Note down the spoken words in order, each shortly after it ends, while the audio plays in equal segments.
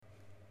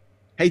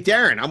Hey,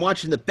 Darren, I'm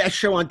watching the best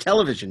show on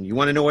television. You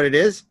want to know what it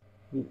is?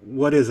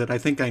 What is it? I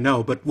think I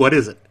know, but what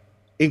is it?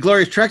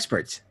 Inglorious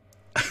Trexperts.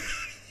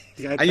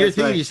 Yeah, And you're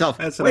thinking to yourself,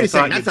 wait a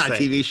second, that's not a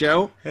TV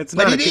show. It's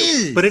but not it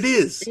is. But it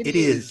is. It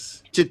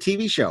is. It's a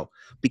TV show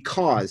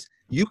because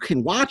you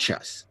can watch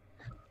us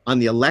on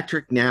the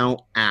Electric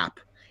Now app.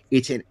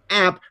 It's an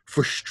app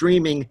for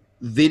streaming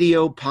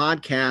video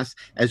podcasts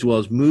as well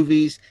as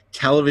movies,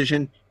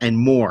 television, and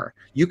more.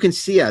 You can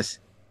see us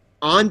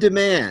on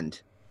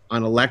demand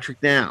on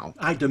Electric Now.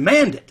 I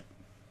demand it.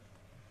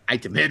 I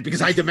demand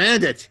because I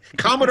demand it.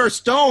 Commodore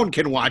Stone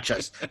can watch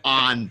us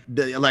on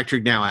the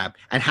Electric Now app.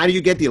 And how do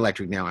you get the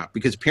Electric Now app?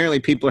 Because apparently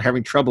people are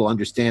having trouble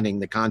understanding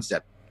the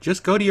concept.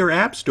 Just go to your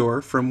app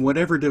store from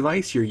whatever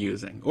device you're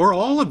using, or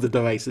all of the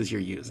devices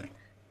you're using.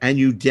 And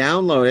you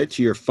download it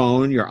to your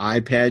phone, your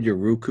iPad, your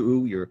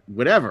Roku, your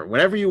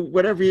whatever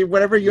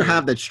you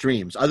have that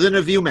streams, other than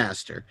a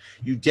ViewMaster.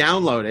 You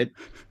download it,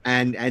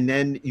 and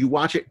then you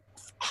watch it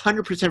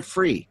 100%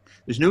 free.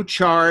 There's no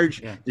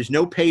charge. Yeah. There's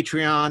no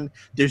Patreon.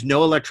 There's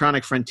no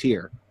electronic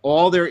frontier.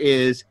 All there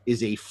is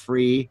a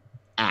free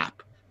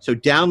app. So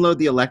download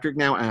the Electric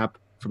Now app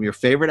from your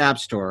favorite app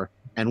store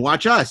and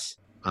watch us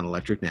on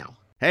Electric Now.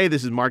 Hey,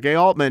 this is Mark A.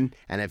 Altman,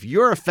 and if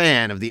you're a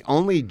fan of the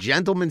only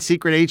gentleman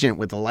secret agent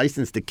with a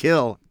license to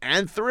kill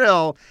and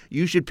thrill,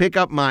 you should pick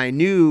up my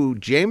new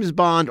James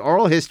Bond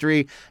oral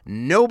history,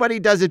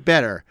 Nobody Does It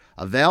Better,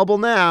 available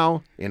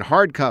now in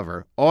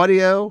hardcover,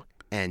 audio,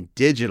 and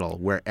digital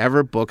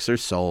wherever books are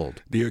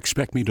sold. Do you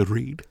expect me to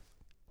read?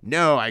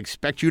 No, I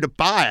expect you to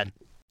buy it.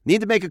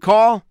 Need to make a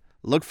call?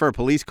 Look for a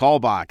police call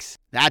box.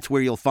 That's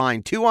where you'll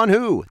find Two on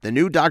Who, the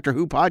new Doctor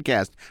Who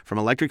podcast from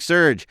Electric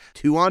Surge.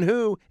 Two on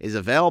Who is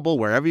available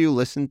wherever you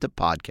listen to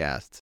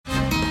podcasts.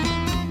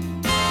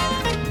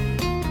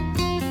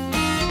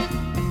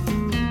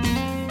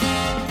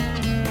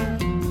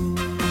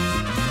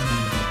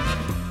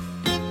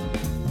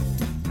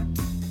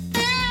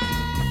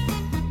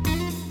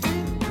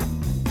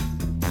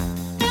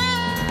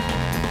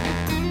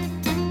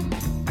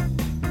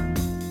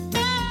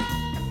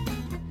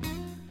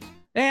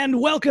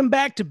 And welcome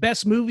back to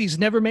Best Movies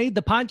Never Made,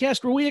 the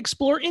podcast where we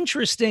explore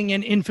interesting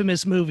and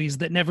infamous movies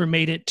that never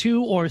made it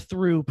to or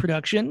through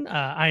production.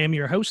 I am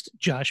your host,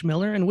 Josh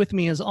Miller, and with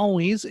me, as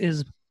always,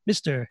 is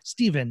Mr.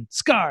 Steven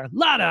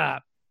Scarlatta.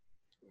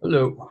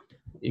 Hello. How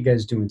you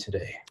guys doing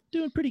today?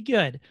 Doing pretty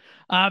good.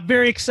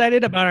 Very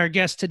excited about our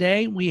guest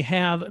today. We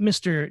have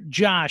Mr.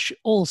 Josh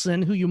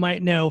Olson, who you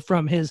might know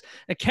from his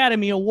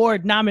Academy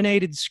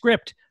Award-nominated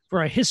script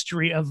for A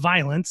History of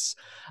Violence.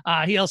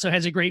 He also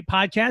has a great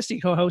podcast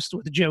he co-hosts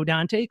with Joe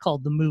Dante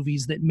called The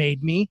Movies That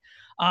Made Me.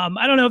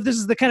 I don't know if this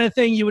is the kind of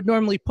thing you would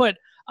normally put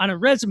on a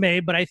resume,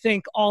 but I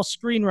think all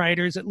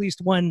screenwriters, at least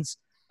ones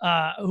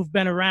who've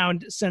been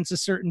around since a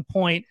certain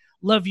point,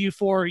 love you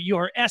for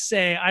your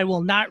essay, I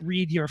Will Not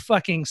Read Your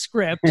Fucking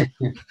Script.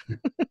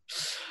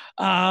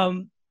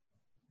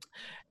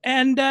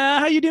 And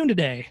how you doing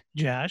today,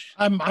 Josh?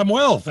 I'm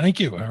well, thank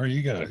you. How are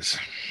you guys?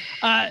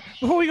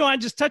 Before we go on,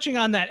 just touching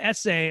on that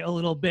essay a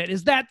little bit,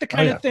 is that the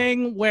kind of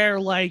thing where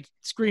like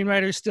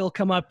screenwriters still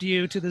come up to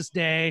you to this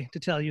day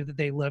to tell you that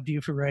they loved you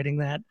for writing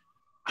that?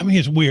 I mean,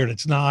 it's weird.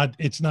 It's a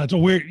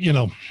weird,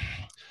 and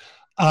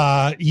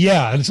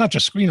it's not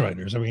just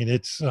screenwriters. I mean,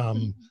 it's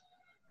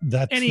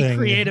that any thing,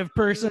 creative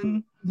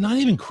person. Not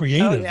even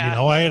creative. Oh,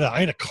 yeah. I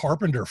had a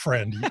carpenter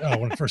friend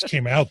when it first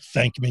came out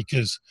thank me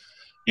because,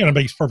 it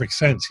makes perfect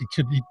sense. He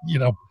could be,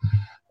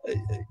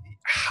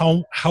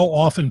 how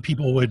often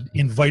people would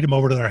invite him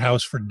over to their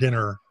house for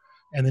dinner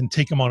and then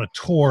take him on a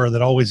tour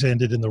that always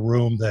ended in the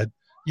room that,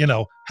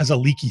 has a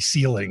leaky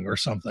ceiling or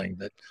something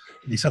that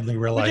he suddenly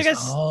realized,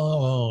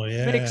 oh,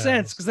 yeah. Makes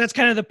sense, because that's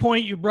kind of the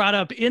point you brought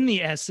up in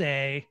the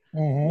essay,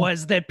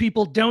 was that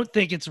people don't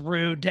think it's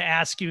rude to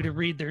ask you to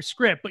read their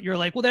script, but you're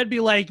like, well, that'd be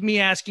like me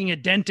asking a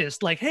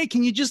dentist, like, hey,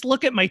 can you just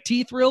look at my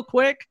teeth real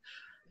quick?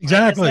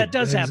 Exactly. That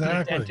does happen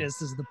at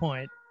dentists, is the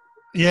point.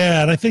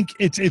 Yeah, and I think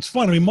it's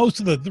fun. I mean,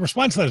 most of the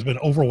response to that has been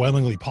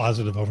overwhelmingly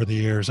positive over the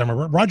years. I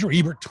remember Roger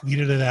Ebert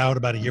tweeted it out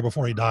about a year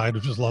before he died,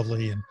 which was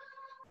lovely. And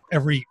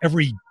every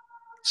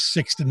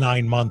 6 to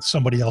 9 months,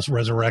 somebody else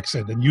resurrects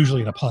it, and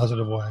usually in a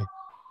positive way.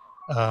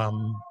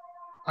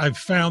 I've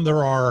found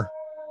there are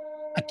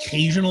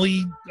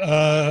occasionally.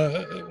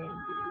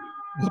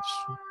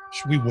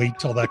 Should we wait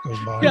till that goes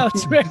by? Yeah, I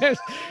was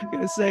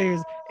gonna say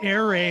there's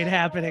air raid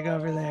happening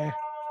over there.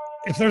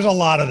 If there's a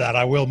lot of that,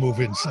 I will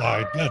move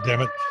inside. God damn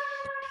it.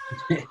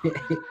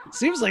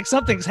 Seems like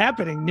something's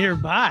happening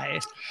nearby.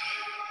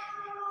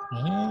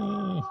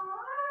 You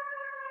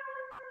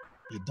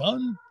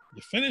done?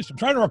 You finished? I'm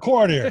trying to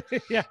record here.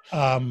 Yeah.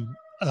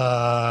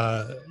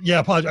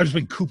 Apologies. I've just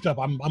been cooped up.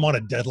 I'm on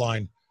a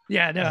deadline.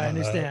 Yeah, no, I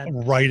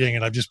understand. Writing,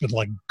 and I've just been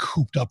like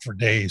cooped up for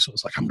days. So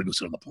it's like, I'm going to go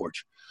sit on the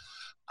porch.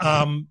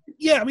 I mean,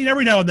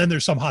 every now and then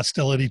there's some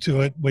hostility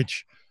to it,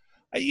 which,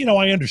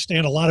 I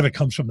understand a lot of it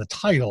comes from the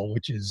title,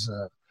 which is,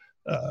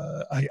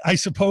 I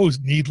suppose,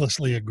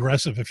 needlessly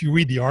aggressive. If you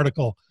read the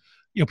article,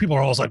 people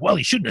are always like, well,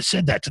 he shouldn't have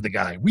said that to the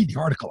guy. Read the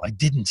article. I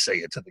didn't say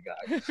it to the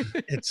guy.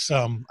 It's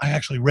I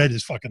actually read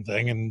his fucking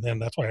thing,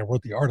 and that's why I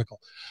wrote the article.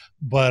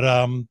 But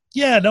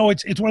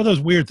it's one of those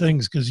weird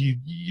things because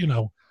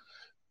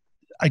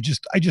I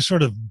just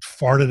sort of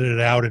farted it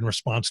out in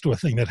response to a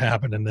thing that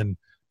happened, and then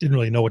didn't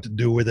really know what to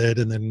do with it.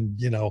 And then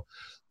a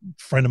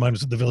friend of mine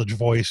was at the Village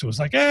Voice who was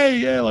like, hey,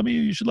 yeah,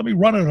 you should let me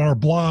run it on our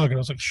blog. And I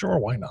was like, sure,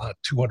 why not?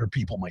 200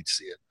 people might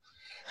see it.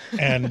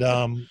 And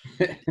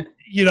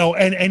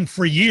and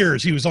for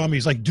years he was on me.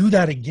 He's like, do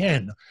that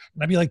again.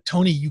 And I'd be like,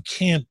 Tony, you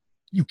can't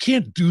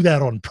do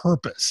that on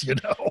purpose.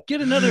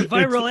 Get another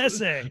viral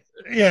essay.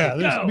 Yeah,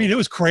 it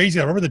was crazy.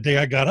 I remember the day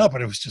I got up,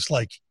 and it was just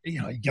like,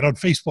 you get on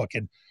Facebook,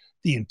 and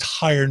the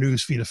entire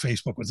news feed of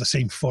Facebook was the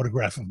same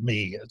photograph of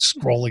me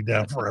scrolling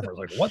down forever. I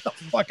was like, what the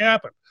fuck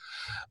happened?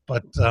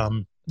 But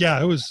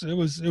it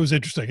was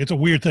interesting. It's a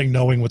weird thing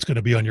knowing what's going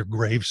to be on your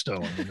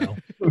gravestone.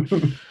 It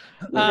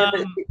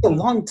takes a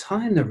long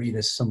time to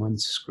read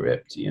someone's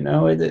script.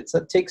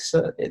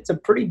 It's a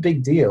pretty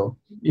big deal.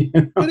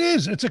 It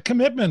is. It's a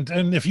commitment,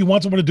 and if you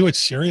want someone to do it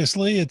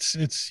seriously, it's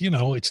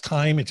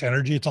time, it's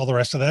energy, it's all the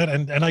rest of that.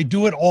 And I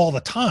do it all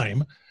the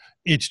time.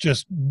 It's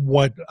just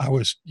what I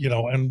was,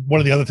 and one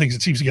of the other things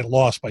that seems to get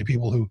lost by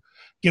people who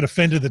get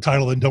offended at the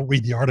title and don't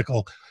read the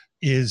article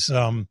is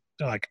they're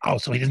like, oh,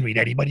 so he didn't read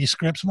anybody's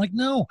scripts? I'm like,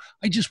 no,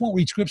 I just won't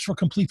read scripts for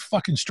complete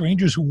fucking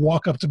strangers who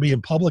walk up to me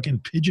in public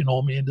and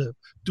pigeonhole me into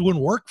doing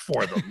work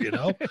for them,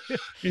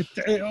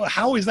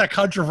 How is that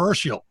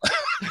controversial?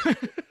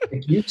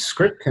 Like you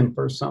script pimp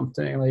or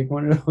something, like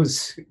one of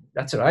those.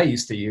 That's what I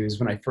used to use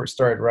when I first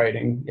started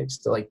writing. I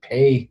used to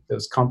pay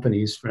those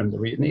companies for them to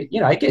read.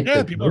 I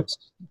get people.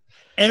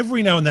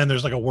 Every now and then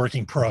there's like a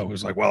working pro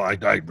who's like, well,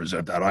 I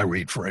resent that. I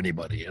read for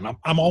anybody. And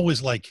I'm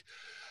always like,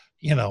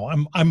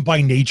 I'm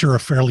by nature a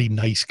fairly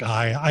nice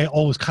guy. I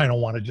always kind of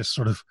want to just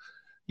sort of,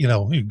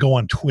 go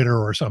on Twitter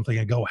or something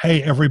and go,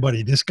 hey,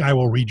 everybody, this guy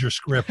will read your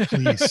script.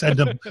 Please send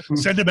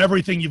him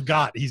everything you've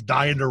got. He's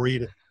dying to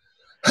read it.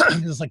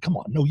 It's like, come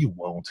on. No, you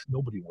won't.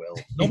 Nobody will.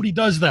 Nobody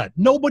does that.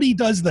 Nobody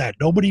does that.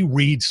 Nobody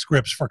reads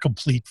scripts for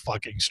complete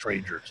fucking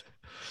strangers.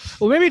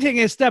 Well, maybe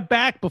taking a step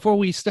back before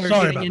we start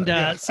getting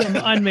into some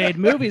unmade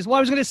movies. Well, I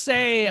was going to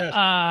say,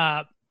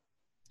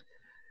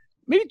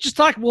 maybe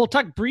we'll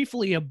talk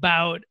briefly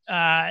about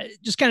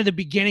just kind of the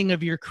beginning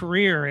of your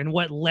career and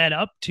what led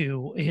up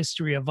to A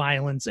History of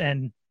Violence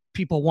and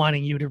people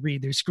wanting you to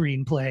read their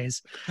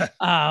screenplays.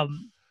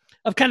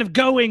 Of kind of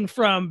going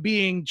from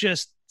being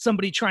just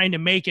somebody trying to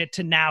make it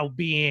to now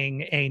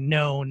being a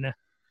known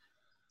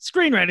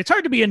screenwriter. It's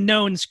hard to be a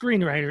known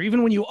screenwriter,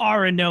 even when you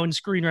are a known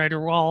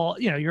screenwiter. Well,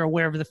 you're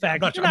aware of the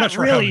fact that you're not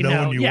really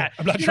known. Yeah,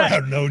 I'm not sure how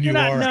known you are.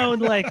 You're not known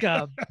like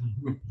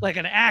like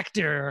an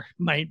actor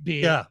might be.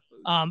 Yeah.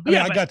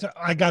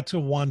 I got to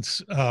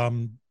once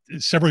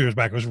several years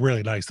back. It was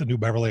really nice. The New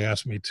Beverly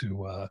asked me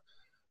to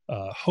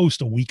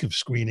host a week of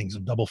screenings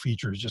of double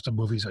features, just of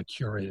movies I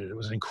curated. It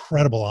was an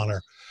incredible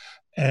honor,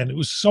 and it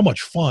was so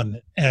much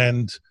fun.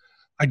 And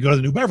I'd go to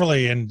the New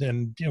Beverly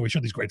and we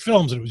showed these great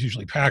films, and it was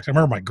usually packed. I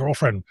remember my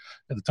girlfriend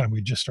at the time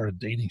we just started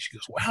dating. She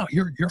goes, "Wow,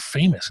 you're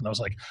famous," and I was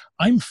like,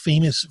 "I'm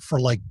famous for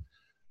like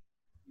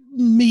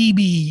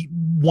maybe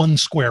one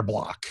square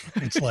block."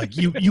 It's like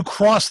you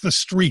cross the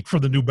street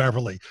from the New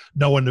Beverly,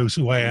 no one knows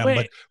who I am. Wait,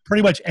 but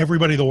pretty much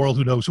everybody in the world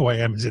who knows who I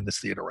am is in this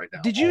theater right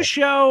now. Did you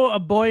show A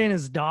Boy and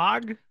His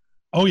Dog?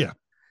 Oh yeah.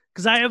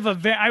 Because I have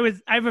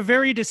a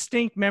very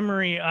distinct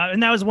memory,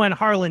 and that was when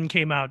Harlan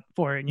came out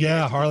for it.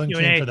 Harlan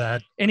came for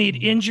that, and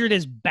he'd injured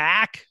his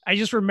back. I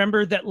just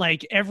remember that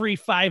like every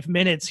 5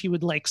 minutes he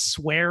would like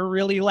swear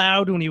really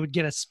loud when he would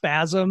get a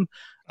spasm.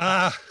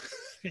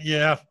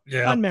 Yeah,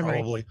 fun memory.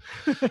 Probably.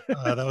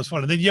 That was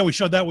fun. And then we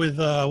showed that with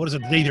what is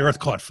it? The Day the Earth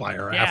Caught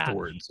Fire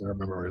afterwards. I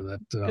remember that.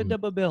 Good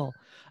double bill.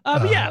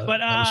 That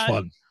was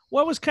fun.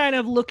 What was kind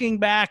of looking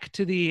back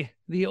to the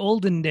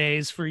olden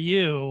days for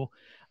you?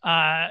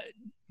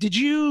 Did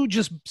you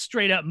just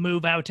straight up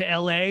move out to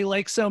LA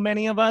like so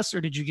many of us, or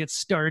did you get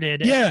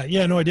started?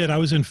 Yeah, no, I did. I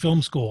was in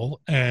film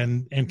school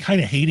and kind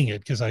of hating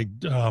it because I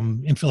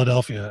in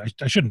Philadelphia.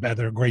 I shouldn't bad.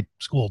 They're a great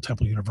school,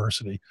 Temple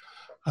University.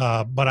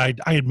 But I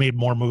had made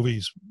more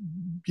movies,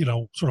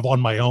 sort of on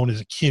my own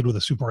as a kid with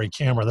a Super 8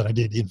 camera than I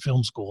did in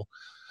film school.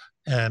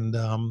 And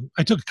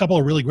I took a couple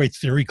of really great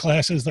theory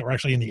classes that were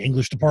actually in the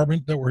English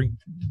department that were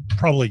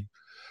probably,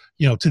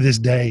 to this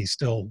day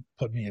still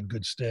put me in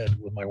good stead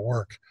with my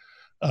work.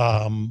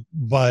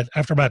 But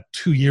after about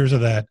 2 years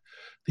of that,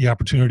 the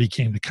opportunity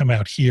came to come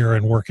out here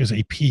and work as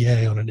a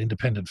PA on an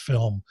independent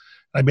film.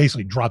 I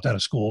basically dropped out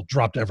of school,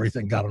 dropped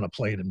everything, got on a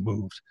plane and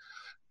moved.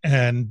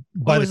 And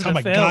by the time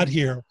I got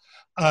here,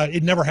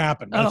 it never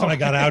happened. By the time I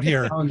got out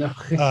here,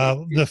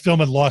 the film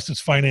had lost its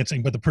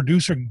financing, but the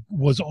producer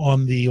was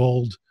on the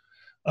old,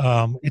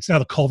 it's now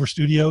the Culver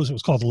Studios. It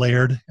was called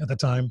Laird at the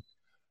time.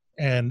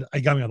 And I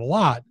got me on the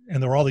lot,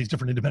 and there were all these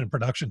different independent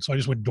productions. So I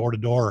just went door to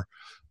door,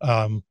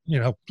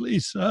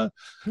 please.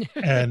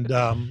 And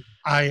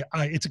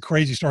it's a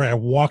crazy story. I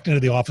walked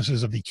into the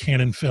offices of the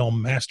Canon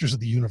Film Masters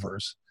of the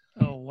Universe.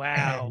 Oh,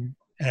 wow.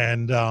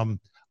 And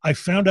I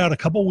found out a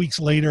couple weeks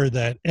later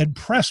that Ed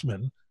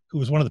Pressman, who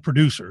was one of the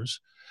producers,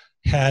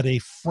 had a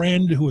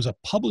friend who was a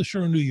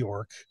publisher in New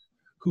York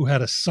who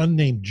had a son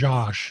named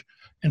Josh,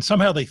 and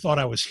somehow they thought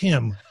I was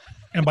him.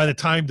 And by the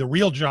time the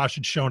real Josh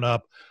had shown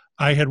up,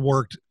 I had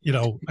worked,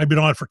 I'd been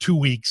on it for 2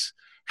 weeks,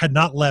 had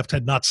not left,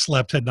 had not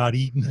slept, had not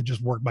eaten, had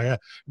just worked and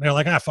they're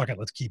like, fuck it,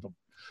 let's keep him.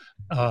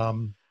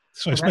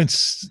 So I spent,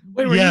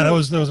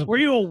 were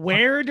you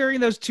aware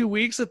during those 2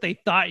 weeks that they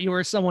thought you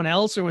were someone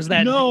else, or was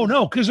that?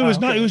 No, because it was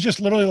not, it was just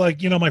literally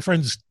like, my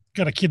friend's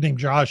got a kid named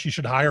Josh, you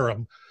should hire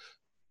him.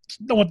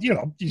 No one, you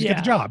just get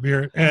the job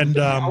here. And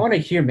I want to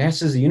hear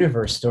Masters of the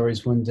Universe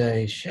stories one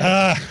day.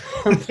 Talk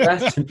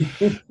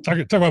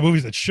about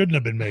movies that shouldn't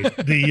have been made.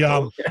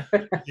 No,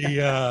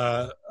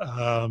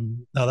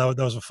 that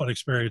was a fun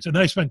experience. And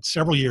then I spent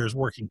several years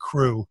working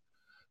crew,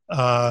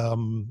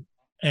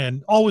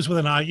 and always with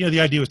an eye. The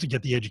idea was to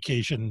get the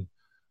education,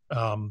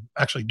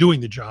 actually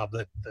doing the job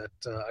that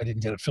I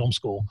didn't get at film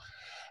school,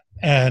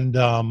 and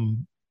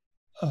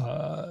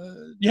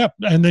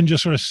and then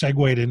just sort of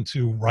segued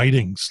into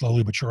writing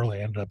slowly but surely.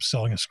 I ended up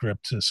selling a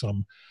script to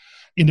some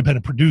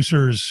independent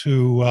producers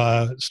who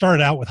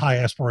started out with high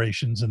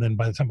aspirations, and then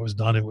by the time it was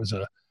done, it was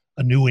a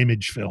New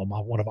Image film,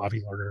 one of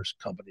Avi Lerner's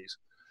companies.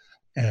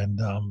 And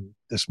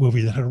this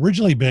movie that had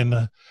originally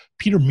been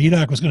Peter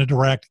Medak was going to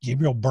direct,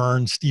 Gabriel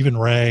Byrne, Stephen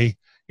Ray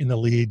in the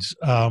leads,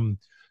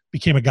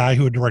 became a guy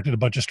who had directed a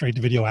bunch of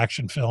straight-to-video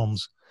action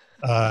films,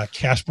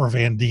 Casper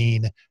Van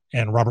Dien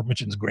and Robert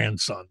Mitchum's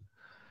grandson.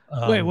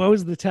 Wait, what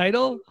was the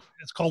title?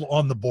 It's called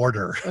On the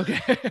Border.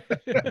 Okay.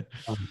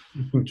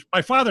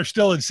 My father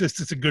still insists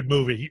it's a good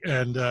movie,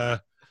 and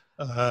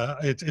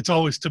it's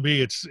always, to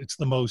me, it's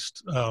the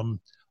most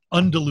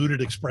undiluted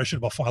expression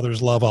of a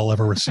father's love I'll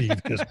ever receive,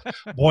 because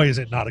boy, is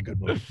it not a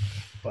good movie.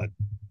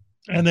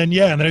 And then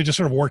I just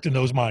sort of worked in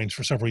those mines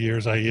for several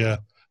years. I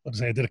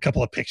did a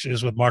couple of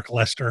pictures with Mark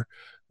Lester,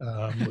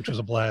 which was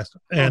a blast.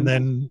 And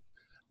then,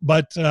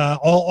 but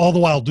all the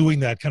while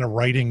doing that, kind of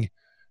writing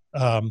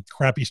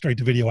crappy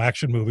straight-to-video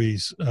action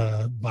movies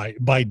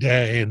by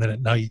day, and then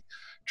at night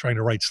trying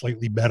to write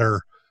slightly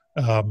better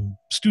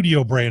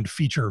studio brand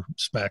feature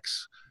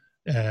specs,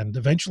 and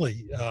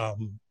eventually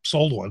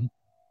sold one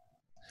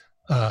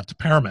to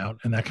Paramount,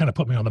 and that kind of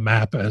put me on the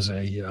map as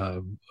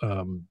a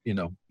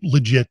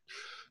legit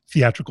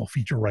theatrical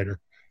feature writer.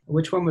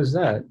 Which one was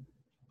that?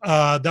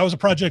 That was a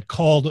project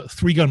called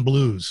Three Gun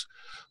Blues.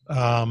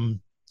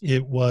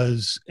 It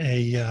was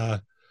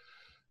a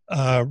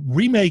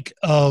remake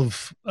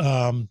of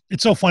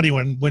it's so funny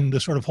when the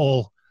sort of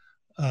whole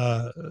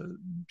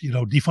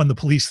defund the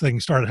police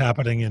thing started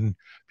happening, and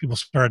people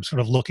started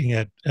sort of looking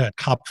at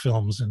cop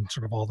films and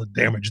sort of all the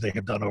damage they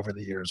have done over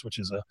the years, which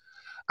is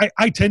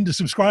I tend to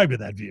subscribe to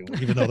that view,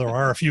 even though there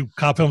are a few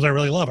cop films I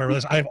really love. I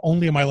realize I have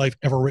only in my life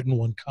ever written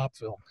one cop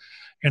film,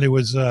 and it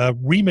was a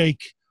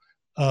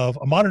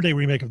modern day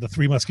remake of The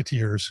Three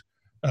Musketeers,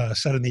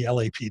 set in the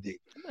LAPD.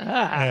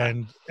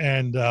 And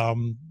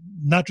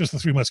not just The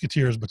Three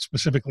Musketeers, but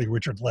specifically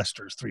Richard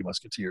Lester's Three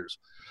Musketeers.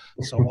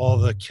 So all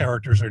the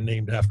characters are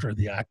named after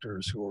the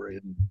actors who were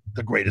in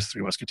the greatest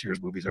Three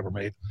Musketeers movies ever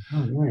made.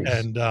 Oh, nice.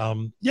 And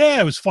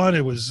it was fun.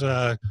 It was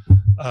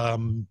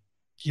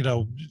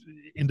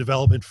in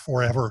development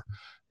forever,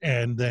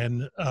 and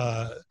then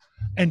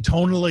and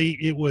tonally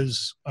it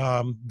was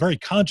very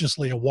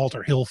consciously a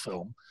Walter Hill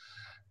film,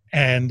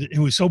 and it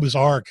was so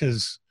bizarre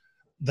because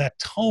that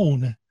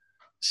tone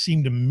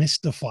seemed to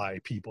mystify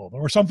people.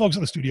 There were some folks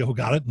in the studio who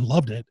got it and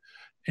loved it,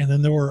 and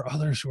then there were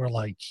others who were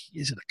like,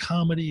 is it a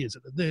comedy, is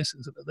it a this,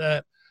 is it a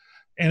that?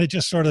 And it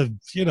just sort of,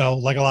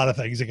 like a lot of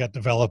things, it got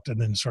developed and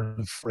then sort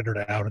of frittered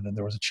out, and then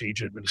there was a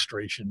change in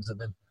administrations,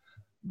 and then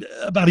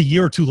about a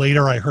year or two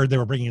later, I heard they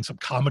were bringing in some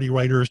comedy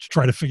writers to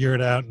try to figure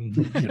it out, and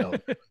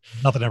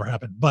nothing ever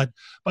happened. But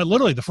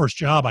literally, the first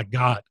job I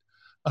got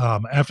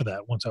after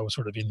that, once I was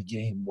sort of in the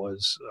game,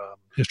 was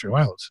History of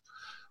Violence.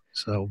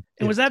 So,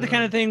 and was that the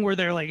kind of thing where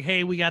they're like,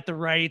 "Hey, we got the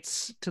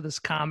rights to this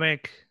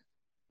comic.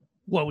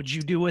 What would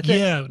you do with it?"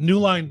 Yeah, New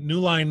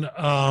Line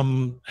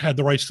had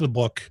the rights to the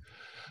book.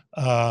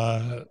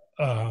 I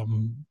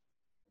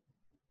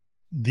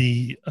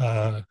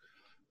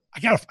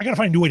gotta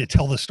find a new way to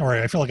tell this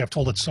story. I feel like I've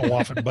told it so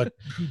often, but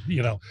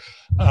the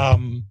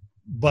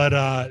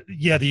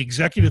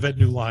executive at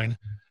New Line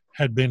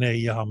had been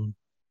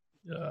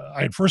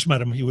I had first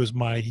met him. He was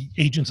my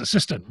agent's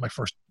assistant, my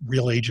first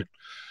real agent,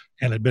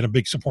 and had been a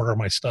big supporter of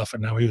my stuff.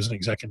 And now he was an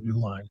exec at New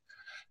Line.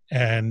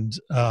 And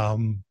I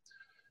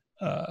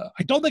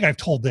don't think I've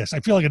told this.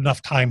 I feel like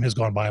enough time has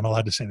gone by. I'm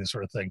allowed to say this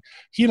sort of thing.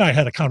 He and I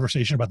had a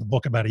conversation about the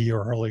book about a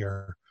year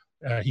earlier.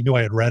 He knew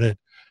I had read it.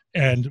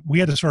 And we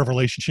had this sort of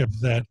relationship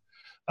that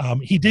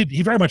he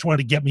very much wanted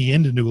to get me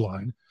into New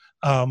Line,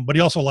 but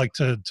he also liked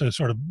to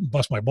sort of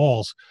bust my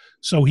balls.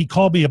 So he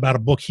called me about a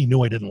book he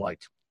knew I didn't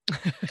like.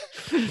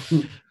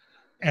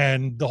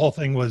 And the whole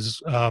thing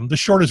was the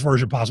shortest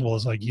version possible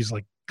is like, he's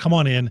like, come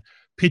on in,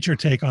 pitch your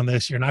take on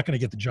this. You're not going to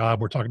get the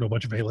job. We're talking to a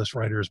bunch of A-list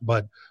writers,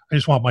 but I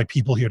just want my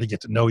people here to get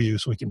to know you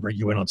so we can bring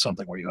you in on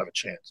something where you have a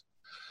chance.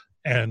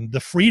 And the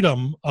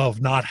freedom of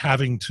not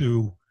having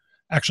to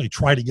actually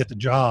try to get the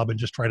job and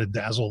just try to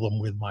dazzle them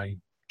with my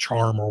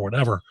charm or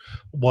whatever,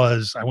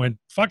 was I went,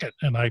 fuck it.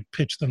 And I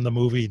pitched them the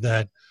movie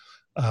that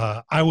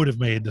I would have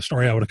made, the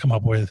story I would have come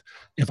up with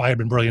if I had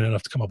been brilliant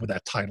enough to come up with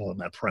that title and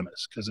that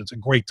premise, because it's a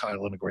great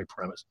title and a great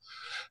premise.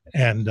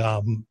 And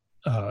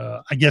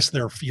I guess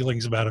their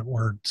feelings about it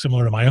were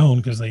similar to my own,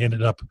 because they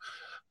ended up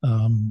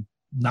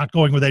not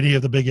going with any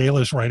of the big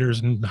A-list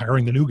writers and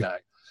hiring the new guy.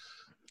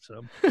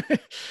 So,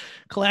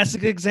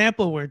 classic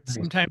example where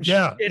sometimes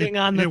shitting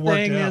on the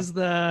thing is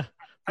the.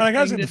 I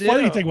guess the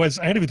funny thing was,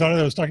 I hadn't even thought of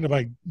it. I was talking to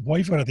my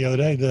wife about it the other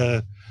day.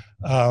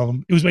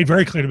 It was made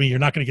very clear to me, you're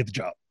not going to get the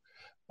job,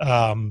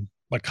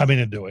 but come in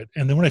and do it.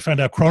 And then when I found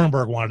out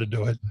Cronenberg wanted to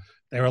do it,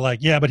 they were like,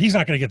 yeah, but he's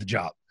not going to get the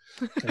job.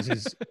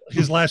 Because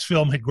his last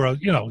film had grown,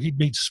 he'd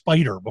made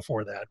Spider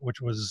before that,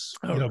 which was,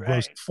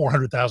 grossed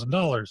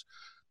 $400,000.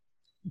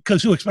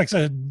 Because who expects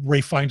a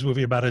Ralph Fiennes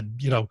movie about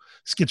a,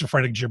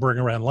 schizophrenic gibbering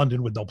around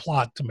London with no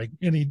plot to make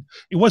any,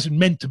 it wasn't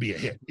meant to be a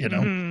hit,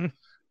 Mm-hmm.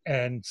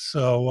 And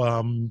so,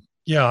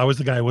 I was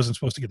the guy who wasn't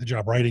supposed to get the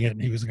job writing it,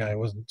 and he was the guy who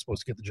wasn't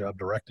supposed to get the job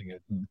directing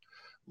it. And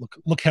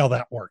look how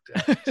that worked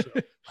out. So.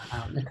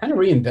 Wow, they kind of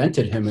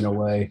reinvented him in a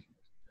way.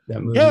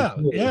 That movie.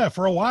 Yeah.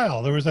 For a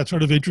while, there was that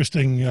sort of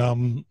interesting.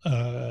 And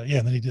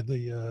then he did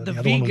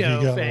the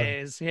Vigo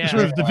phase.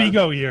 Sort of the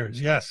Vigo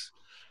years. Yes.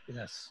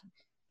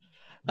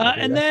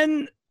 And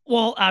then,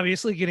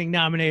 obviously, getting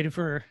nominated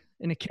for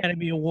an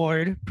Academy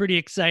Award, pretty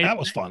exciting. That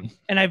was fun.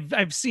 And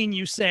I've seen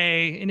you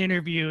say in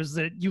interviews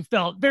that you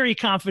felt very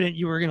confident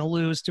you were going to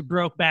lose to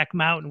Brokeback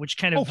Mountain, which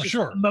kind of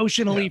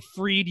emotionally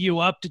freed you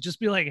up to just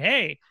be like,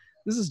 hey,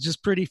 this is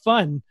just pretty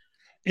fun.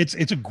 It's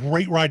a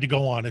great ride to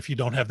go on if you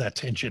don't have that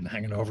tension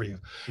hanging over you.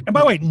 And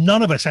by the way,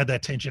 none of us had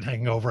that tension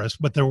hanging over us,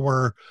 but there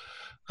were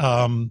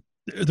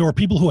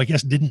people who I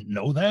guess didn't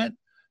know that,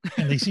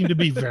 and they seemed to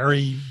be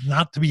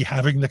not to be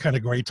having the kind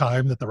of great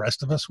time that the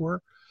rest of us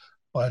were.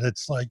 But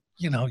it's like,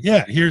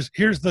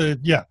 here's the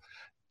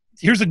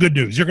good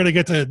news. You're going to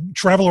get to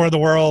travel around the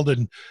world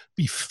and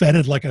be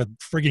feted like a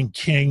frigging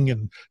king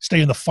and stay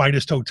in the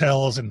finest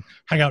hotels and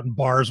hang out in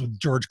bars with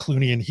George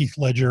Clooney and Heath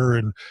Ledger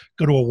and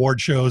go to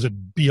award shows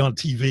and be on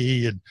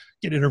TV and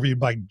get interviewed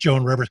by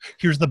Joan Rivers.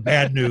 Here's the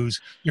bad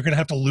news. You're going to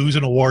have to lose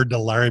an award to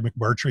Larry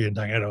McMurtry and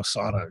Diana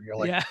Ossana. You're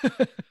like,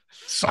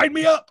 sign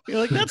me up.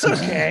 You're like, that's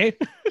okay.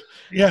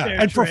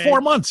 And for 4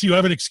 months, you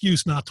have an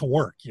excuse not to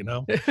work,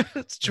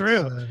 It's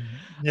true.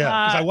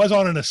 Because I was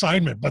on an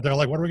assignment, but they're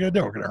like, what are we going to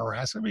do? We're going to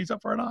harass him. He's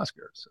up for an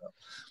Oscar. So,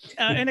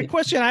 and a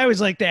question I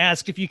always like to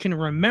ask, if you can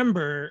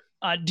remember,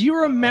 do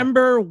you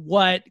remember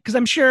because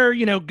I'm sure,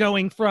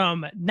 going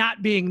from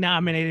not being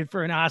nominated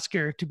for an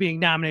Oscar to being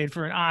nominated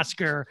for an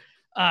Oscar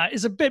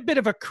is a bit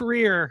of a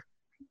career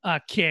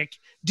kick.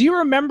 Do you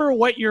remember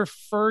what your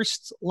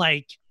first,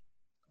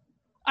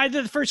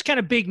 either the first kind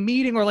of big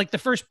meeting or the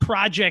first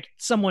project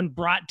someone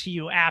brought to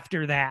you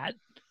after that,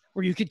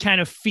 where you could kind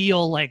of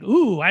feel like,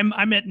 ooh,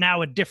 I'm at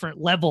now a different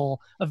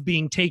level of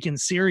being taken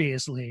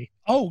seriously?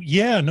 Oh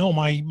yeah, no,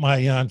 my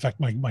in fact,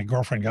 my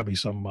girlfriend got me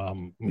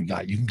some. You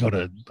can go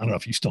to, I don't know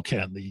if you still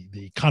can,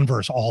 the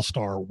Converse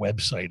All-Star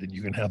website, and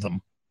you can have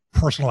them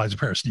personalize a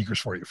pair of sneakers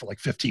for you for like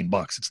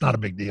 $15. It's not a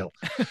big deal.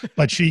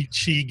 But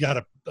she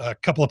got a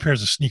couple of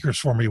pairs of sneakers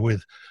for me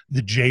with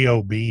the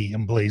JOB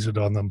emblazoned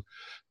on them,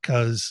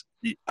 because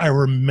I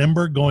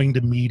remember going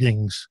to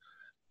meetings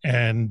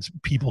and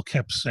people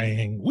kept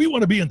saying, we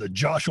want to be in the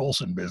Josh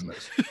Olson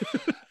business.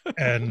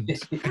 And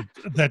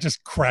that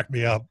just cracked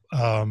me up.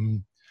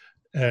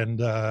 It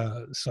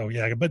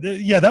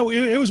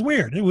was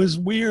weird. It was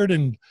weird.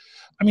 And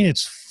I mean,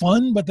 it's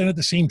fun, but then at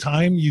the same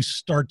time, you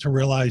start to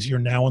realize you're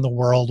now in the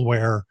world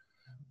where,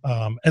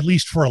 at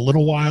least for a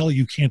little while,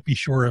 you can't be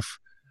sure if,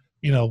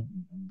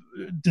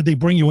 did they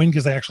bring you in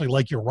because they actually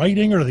like your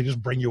writing, or do they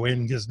just bring you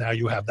in because now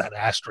you have that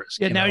asterisk?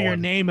 Yeah, now your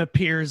name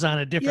appears on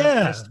a different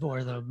list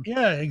for them.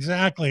 Yeah,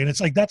 exactly. And it's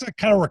like, that's a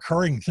kind of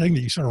recurring thing that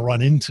you sort of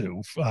run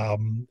into.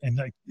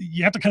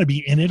 You have to kind of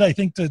be in it, I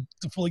think, to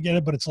fully get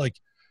it. But it's like,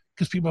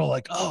 because people are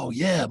like, oh,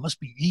 yeah, it must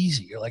be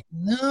easy. You're like,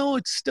 no,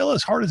 it's still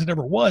as hard as it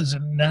ever was.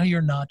 And now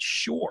you're not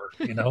sure,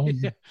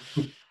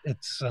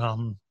 It's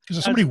because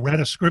if somebody read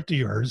a script of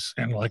yours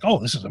and like, oh,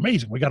 this is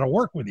amazing, we got to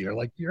work with you.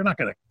 Like, you're not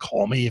going to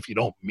call me if you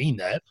don't mean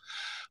that.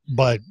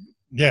 But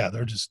yeah,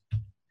 they're just.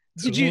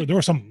 There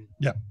were some.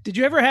 Yeah. Did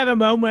you ever have a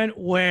moment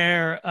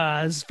where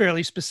this is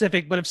fairly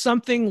specific, but if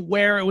something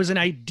where it was an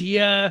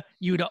idea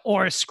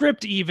or a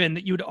script even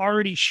that you'd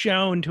already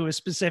shown to a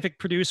specific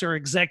producer or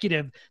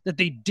executive that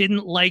they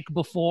didn't like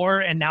before,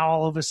 and now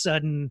all of a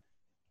sudden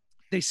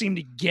they seem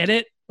to get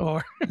it?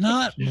 Or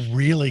not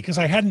really, because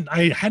I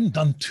hadn't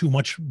done too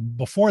much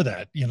before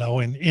that,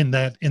 in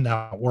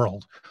that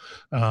world.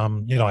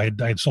 I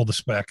had sold the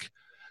spec,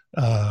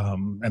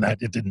 and that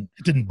it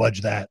didn't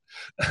budge that.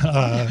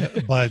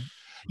 But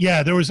yeah,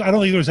 I don't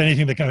think there was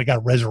anything that kind of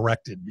got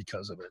resurrected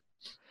because of it.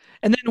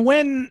 And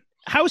then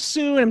how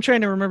soon, I'm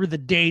trying to remember the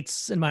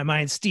dates in my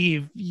mind,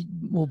 Steve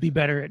will be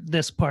better at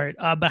this part,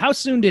 but how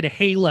soon did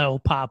Halo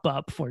pop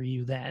up for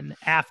you then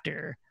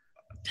after?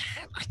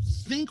 I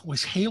think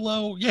was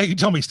Halo. Yeah, you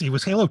tell me, Steve.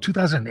 Was Halo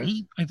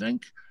 2008? I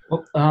think.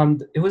 Well,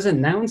 it was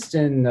announced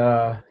in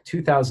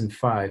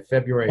 2005,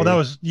 February. Well, that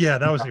was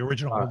the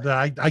original.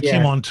 I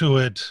came onto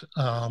it.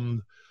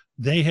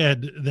 They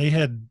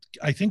had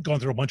I think gone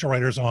through a bunch of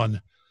writers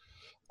on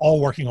all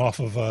working off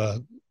of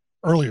a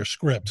earlier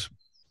script.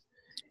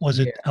 Was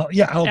it?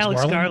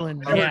 Alex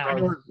Garland.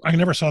 I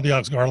never saw the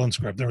Alex Garland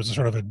script. There was a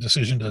sort of a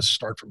decision to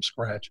start from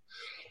scratch.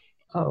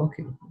 Oh,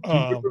 okay. Do you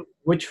remember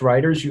which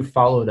writers you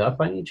followed up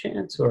by any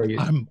chance, or you?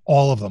 I'm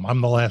all of them.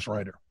 I'm the last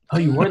writer. Oh,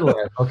 you were the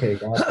last. Okay,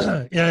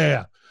 gotcha.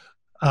 Yeah.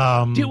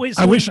 I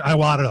wish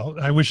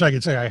I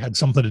could say I had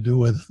something to do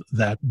with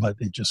that, but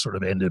it just sort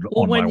of ended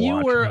on my watch. When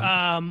you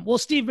were,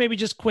 Steve, maybe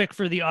just quick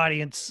for the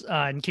audience,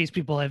 in case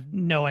people have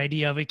no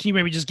idea of it, can you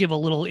maybe just give a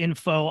little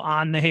info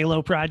on the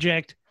Halo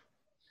project?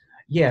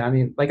 Yeah, I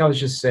mean, like I was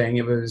just saying,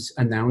 it was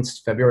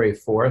announced February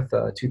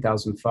 4th,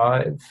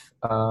 2005,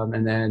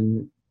 and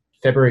then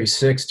February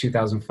 6th,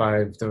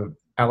 2005, the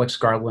Alex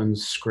Garland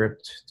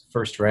script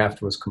first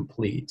draft was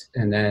complete,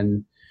 and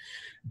then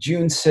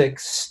June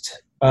 6th,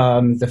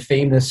 the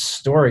famous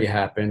story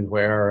happened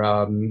where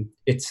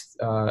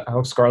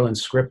Alex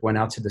Garland's script went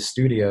out to the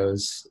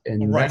studios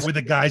with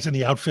the guys in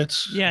the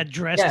outfits,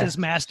 dressed as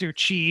Master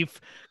Chief,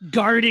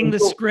 guarding the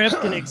script,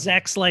 and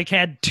execs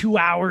had 2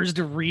 hours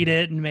to read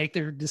it and make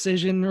their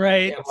decision,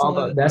 right? Yeah, all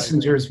the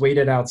messengers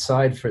waited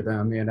outside for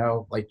them,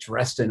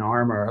 dressed in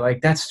armor.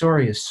 Like, that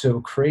story is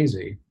so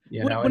crazy.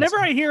 Whenever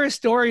I hear a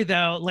story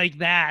though like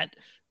that,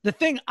 the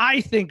thing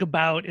I think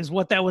about is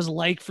what that was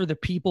like for the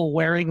people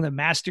wearing the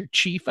Master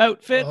Chief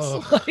outfits.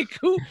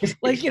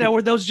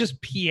 Were those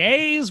just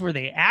PAs? Were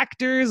they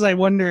actors? I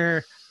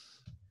wonder.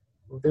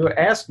 They were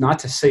asked not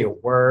to say a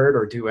word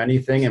or do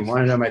anything, and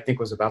one of them, I think,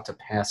 was about to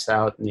pass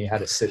out, and he had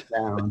to sit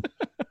down.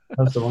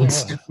 That's the one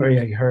story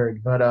I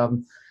heard. But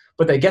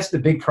I guess the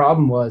big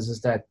problem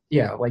is that,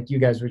 like you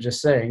guys were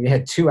just saying, they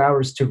had 2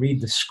 hours to read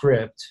the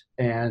script,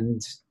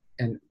 and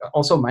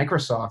also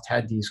Microsoft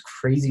had these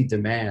crazy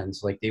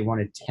demands. Like, they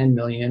wanted $10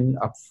 million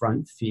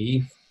upfront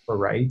fee for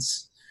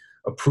rights,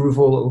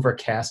 approval over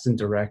cast and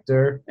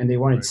director, and they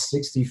wanted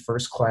 60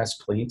 first-class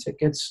plane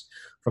tickets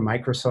for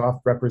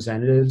Microsoft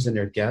representatives and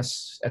their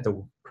guests at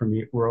the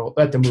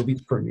movie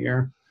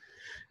premiere.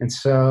 And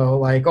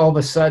so, all of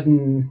a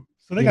sudden,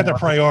 so they got their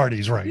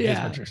priorities right.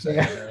 Yeah. Is what you're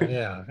saying.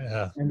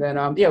 Yeah. And then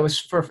it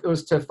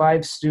was to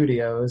 5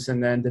 studios,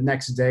 and then the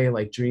next day,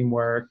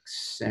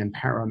 DreamWorks and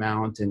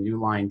Paramount and New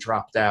Line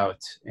dropped out,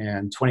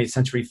 and 20th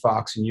Century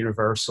Fox and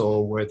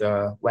Universal were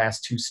the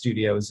last 2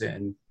 studios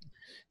in.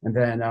 And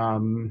then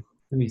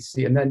let me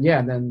see, and then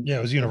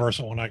it was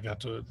Universal when I got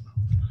to it.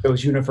 It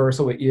was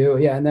Universal with you,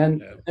 and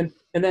then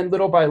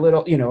little by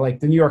little, the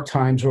New York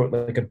Times wrote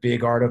a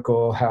big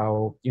article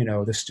how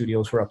the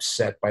studios were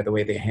upset by the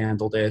way they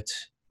handled it.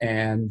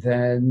 And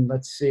then,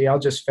 let's see, I'll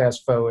just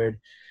fast forward.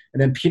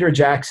 And then Peter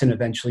Jackson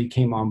eventually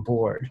came on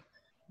board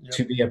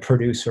to be a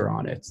producer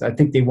on it. I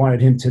think they wanted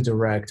him to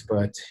direct,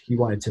 but he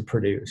wanted to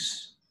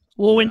produce.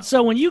 Well, when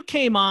you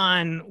came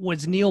on,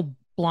 was Neil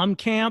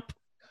Blomkamp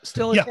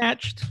still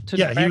attached to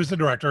direct? He was the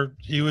director.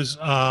 He was,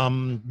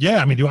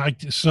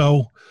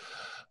 so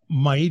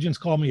my agents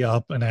called me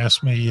up and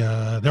asked me,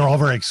 they're all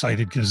very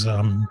excited because,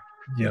 oh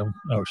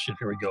shit,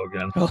 here we go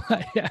again. Oh,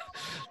 yeah.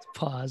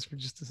 Pause for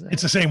just a second.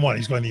 It's the same one.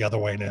 He's going the other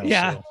way now.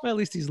 Yeah, so. well, at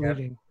least he's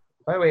leaving.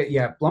 By the way,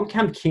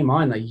 Blomkamp came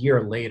on a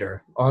year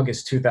later.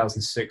 August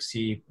 2006,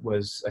 he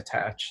was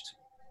attached.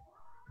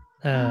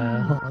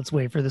 Let's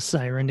wait for the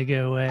siren to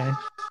go away.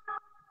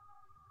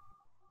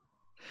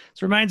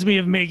 This reminds me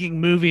of making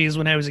movies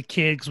when I was a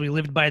kid because we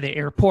lived by the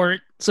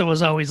airport. So it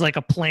was always a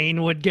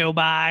plane would go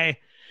by.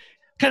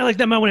 Kind of like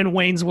that moment in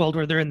Wayne's World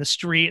where they're in the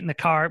street in the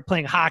car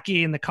playing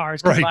hockey and the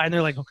cars come by and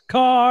they're like,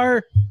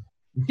 car,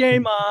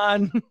 game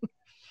on.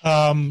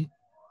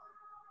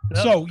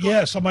 So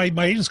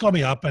my agents called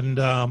me up and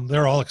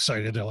they're all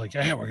excited. They're like,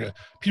 "Hey,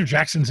 Peter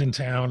Jackson's in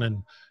town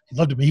and he'd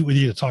love to meet with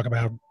you to talk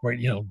about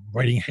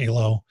writing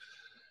Halo."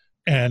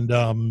 And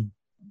I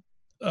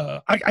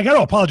got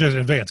to apologize in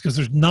advance because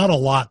there's not a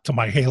lot to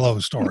my Halo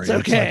story. It's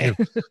okay.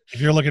 It's if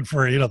you're looking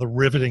for the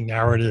riveting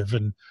narrative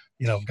and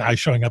guys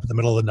showing up in the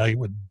middle of the night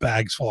with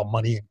bags full of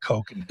money and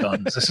coke and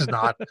guns, this is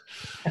not.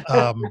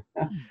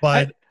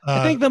 But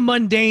I think the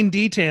mundane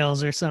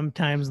details are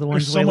sometimes the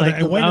ones we like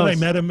the most. When I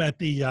met him at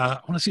the, I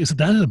want to see, is it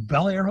that the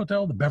Bel Air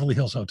Hotel? The Beverly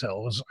Hills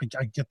Hotel.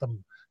 I get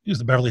them, use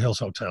the Beverly Hills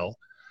Hotel.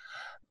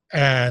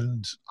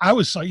 And I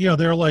was,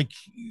 they're like,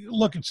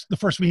 look, it's the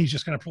first meeting's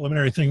just kind of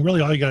preliminary thing.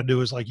 Really, all you got to do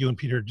is you and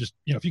Peter just,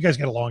 if you guys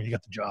get along, you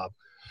got the job,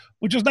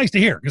 which is nice to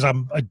hear because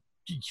I'm a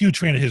huge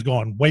fan of his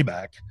going way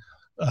back.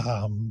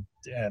 I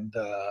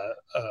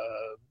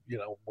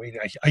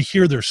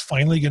hear there's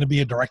finally going to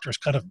be a director's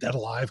cut of Dead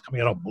Alive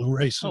coming out on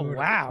Blu-ray soon. Oh,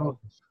 wow.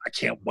 I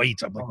can't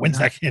wait. I'm like, when's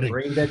that hitting?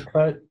 Brain Dead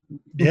cut?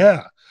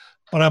 Yeah.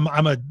 But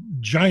I'm a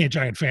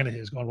giant fan of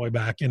his going way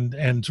back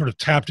and sort of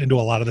tapped into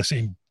a lot of the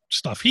same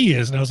stuff he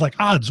is. And I was like,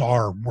 odds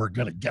are we're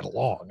going to get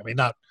along. I mean,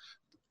 I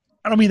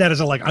don't mean that as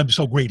I'm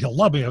so great he'll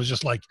love me. I was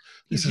just like,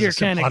 this is your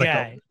kind of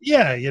guy.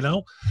 Yeah,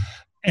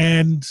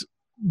 And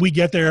we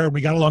get there,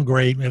 we got along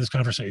great, we had this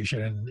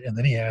conversation, and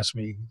then he asked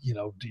me,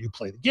 do you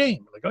play the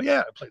game? I'm like, oh yeah,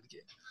 I play the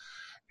game.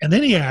 And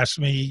then he asked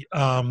me,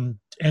 and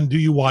do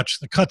you watch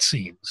the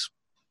cutscenes?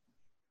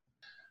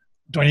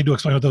 Do I need to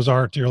explain what those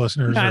are to your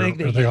listeners? I think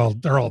they're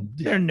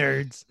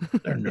nerds.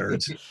 They're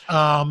nerds.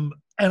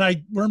 And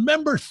I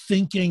remember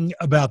thinking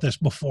about this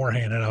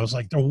beforehand, and I was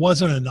like, there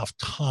wasn't enough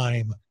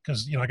time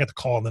because, I got the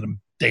call and then a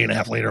day and a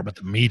half later about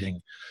the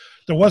meeting.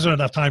 There wasn't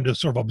enough time to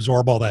sort of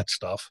absorb all that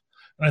stuff.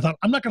 And I thought,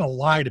 I'm not going to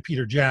lie to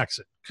Peter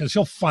Jackson because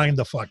he'll find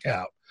the fuck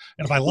out.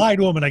 And if I lie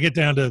to him and I get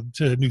down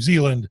to New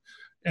Zealand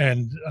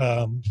and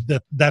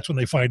that's when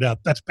they find out,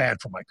 that's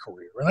bad for my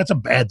career. And that's a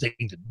bad thing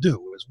to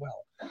do as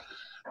well.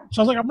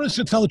 So I was like, I'm going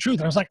to tell the truth.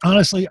 And I was like,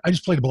 honestly, I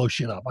just play to blow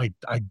shit up.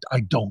 I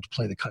don't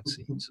play the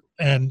cutscenes.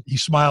 And he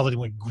smiled and he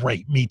went,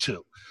 great, me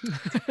too.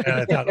 And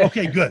I thought,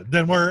 okay, good.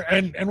 Then we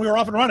were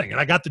off and running,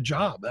 and I got the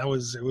job. It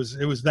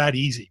was that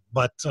easy.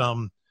 But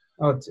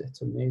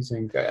it's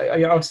amazing.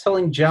 I was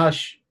telling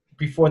Josh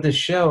before this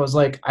show, I was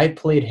like, I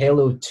played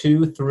Halo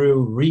 2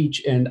 through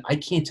Reach, and I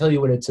can't tell you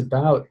what it's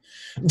about.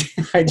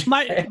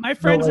 My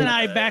friends and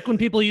I, back when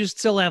people used to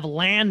still have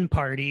LAN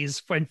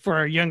parties, for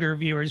our younger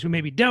viewers who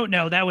maybe don't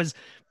know, that was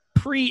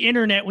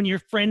pre-internet when your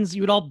friends,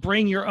 you would all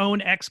bring your own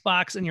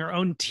Xbox and your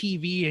own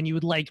TV, and you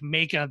would like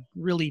make a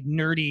really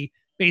nerdy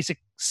basic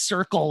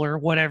circle or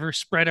whatever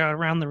spread out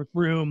around the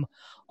room,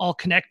 all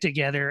connect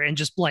together and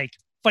just like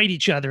fight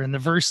each other in the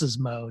versus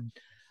mode.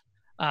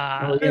 So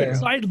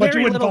I had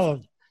very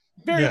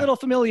little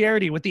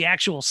familiarity with the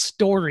actual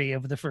story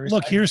of the first.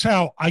 Look, here's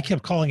how I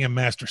kept calling him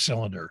Master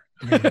Cylinder.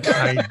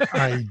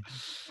 I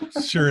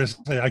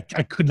seriously, I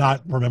could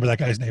not remember that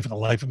guy's name for the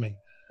life of me.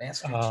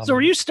 So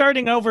were you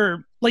starting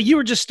over, like you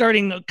were just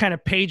starting kind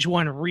of page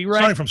one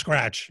rewrite? Starting from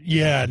scratch.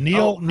 Yeah.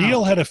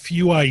 Neil had a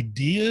few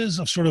ideas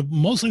of sort of,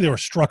 mostly they were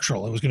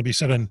structural. It was going to be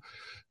set in,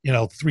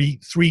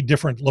 three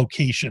different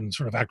locations,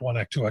 sort of Act 1,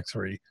 Act 2, Act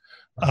 3.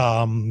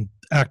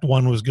 Act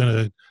 1 was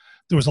there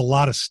was a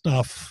lot of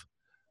stuff,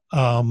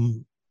 a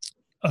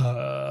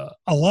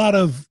lot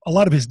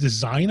of his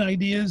design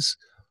ideas,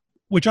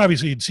 which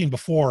obviously you'd seen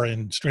before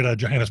in Straight Outta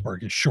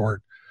Johannesburg, is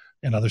short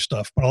and other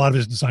stuff, but a lot of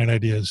his design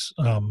ideas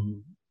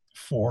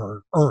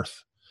for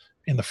Earth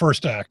in the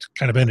first act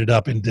kind of ended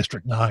up in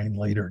District 9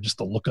 later, just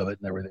the look of it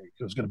and everything.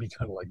 It was going to be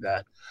kind of like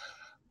that.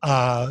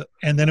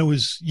 And then it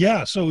was, do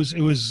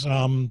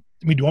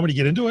you want me to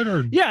get into it?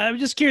 Or yeah, I'm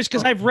just curious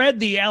because I've read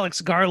the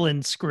Alex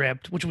Garland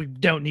script, which we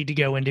don't need to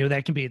go into.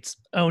 That can be its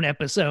own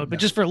episode. But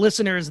just for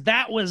listeners,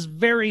 that was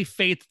very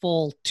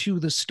faithful to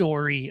the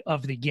story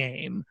of the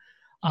game.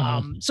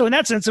 So in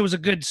that sense, it was a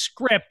good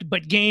script,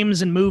 but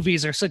games and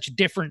movies are such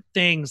different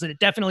things that it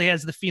definitely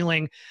has the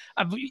feeling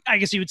of, I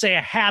guess you would say,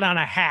 a hat on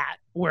a hat,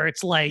 where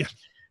it's like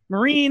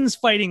Marines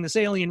fighting this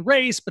alien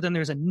race, but then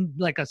there's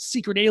a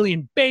secret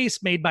alien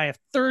base made by a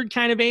third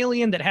kind of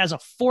alien that has a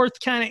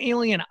fourth kind of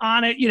alien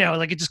on it.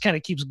 Like it just kind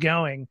of keeps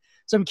going.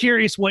 So I'm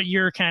curious what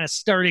you're kind of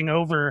starting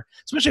over,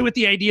 especially with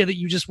the idea that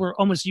you just were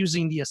almost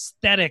using the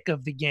aesthetic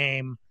of the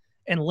game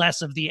and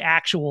less of the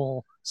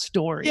actual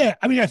story. Yeah,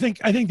 I mean, I think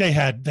they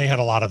had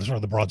a lot of the sort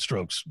of the broad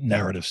strokes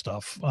narrative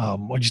stuff. I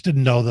just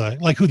didn't know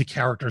who the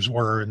characters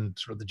were and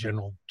sort of the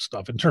general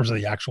stuff in terms of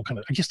the actual kind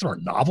of. I guess there are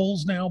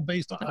novels now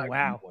based on. Oh,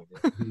 wow,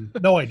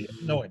 no idea.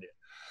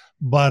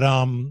 But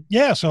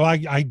so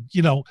I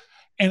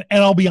and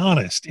I'll be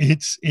honest,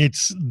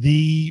 it's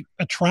the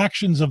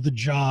attractions of the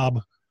job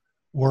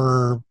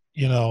were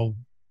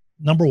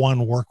number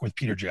one, work with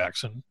Peter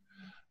Jackson.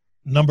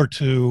 Number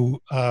two,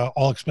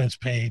 all expense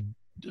paid,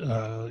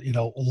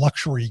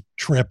 luxury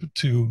trip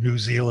to New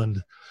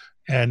Zealand.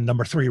 And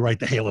number three,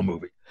 write the Halo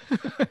movie.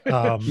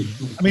 I mean,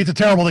 it's a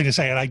terrible thing to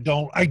say, and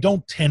I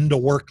don't tend to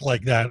work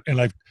like that. And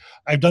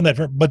I've done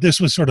that, but this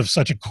was sort of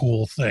such a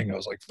cool thing. I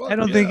was like, I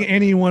don't think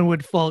anyone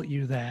would fault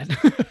you that.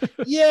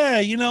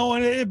 Yeah,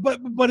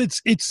 but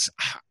it's,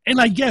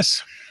 and I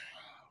guess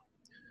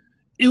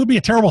it would be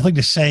a terrible thing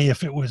to say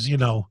if it was,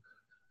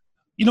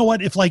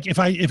 what? If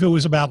it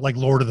was about like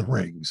Lord of the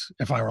Rings,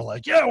 if I were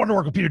like, I want to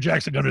work with Peter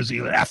Jackson, go to New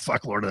Zealand,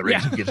 fuck Lord of the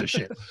Rings, who gives a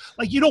shit?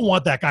 Like, you don't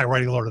want that guy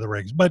writing Lord of the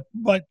Rings. But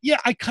yeah,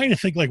 I kind of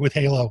think like with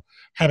Halo,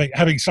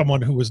 having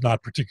someone who was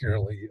not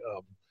particularly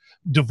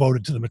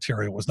devoted to the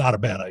material was not a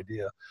bad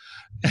idea,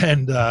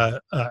 and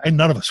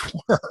none of us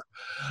were.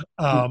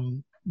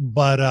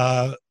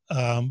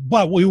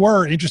 But we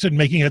were interested in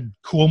making a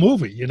cool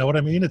movie. You know what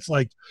I mean? It's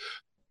like,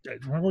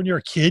 remember when you were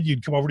a kid,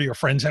 you'd come over to your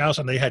friend's house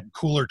and they had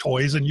cooler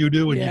toys than you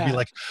do, and you'd be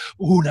like,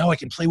 "Ooh, now I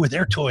can play with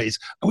their toys.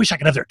 I wish I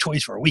could have their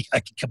toys for a week. I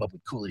could come up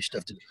with cooler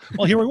stuff to do."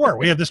 Well, here we were.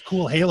 We have this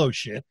cool Halo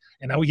shit,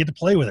 and now we get to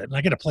play with it. And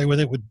I get to play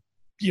with it with,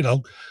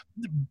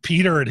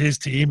 Peter and his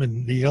team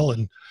and Neil,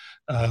 and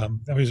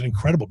that was an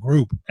incredible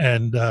group.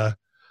 And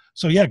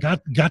so yeah,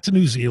 got to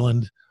New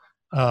Zealand,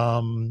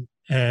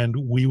 and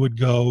we would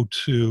go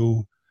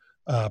to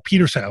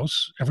Peter's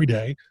house every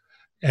day,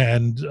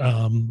 and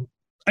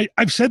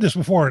I've said this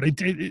before, and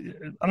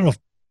I don't know if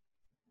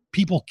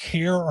people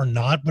care or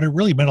not, but it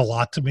really meant a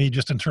lot to me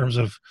just in terms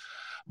of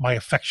my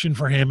affection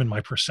for him and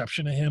my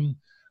perception of him.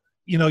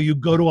 You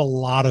go to a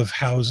lot of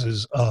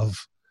houses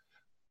of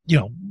you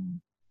know,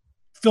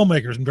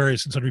 filmmakers and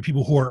various and sundry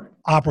people who are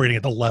operating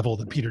at the level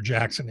that Peter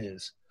Jackson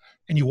is.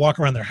 And you walk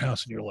around their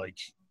house and you're like,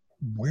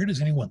 where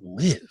does anyone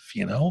live?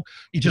 You know,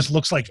 it just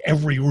looks like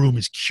every room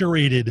is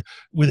curated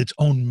with its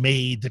own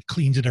maid that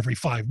cleans it every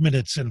 5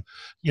 minutes. And,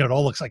 you know, it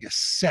all looks like a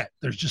set.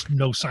 There's just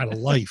no sign of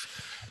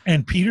life.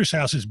 And Peter's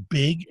house is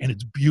big and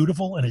it's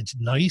beautiful and it's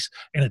nice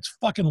and it's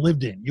fucking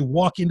lived in. You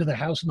walk into the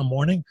house in the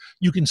morning,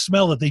 you can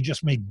smell that they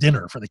just made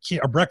dinner for the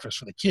kid or breakfast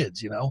for the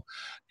kids, you know,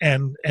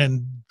 and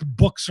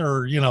books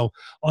are, you know,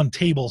 on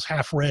tables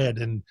half read.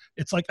 And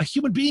it's like a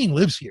human being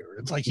lives here.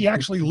 It's like he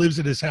actually lives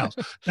in his house.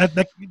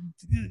 That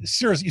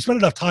seriously, you spend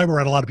enough time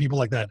around a lot of people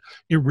like that,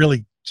 it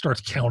really starts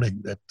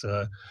counting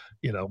that,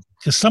 you know,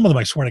 because some of them,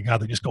 I swear to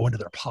God, they just go into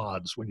their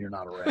pods when you're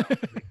not around.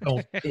 They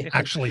don't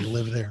actually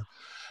live there.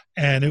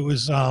 And it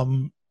was, oh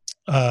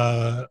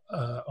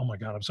my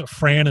God, I'm so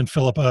Fran and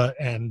Philippa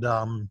and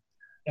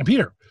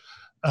Peter,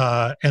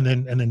 and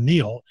then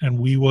Neil, and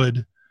we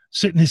would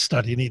sit in his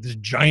study, and he had this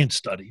giant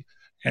study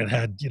and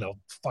had, you know,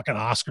 fucking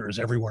Oscars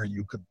everywhere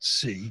you could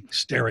see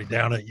staring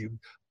down at you,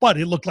 but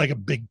it looked like a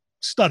big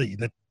study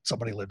that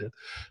somebody lived in,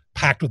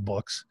 packed with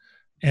books.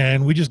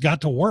 And we just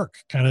got to work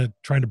kind of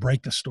trying to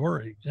break the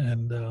story.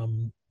 And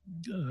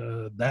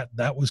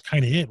that was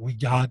kind of it. We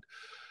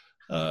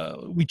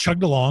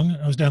chugged along.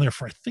 I was down there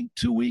for, I think,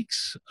 2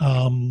 weeks.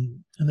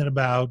 And then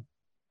about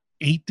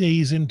 8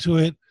 days into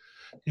it,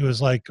 it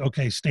was like,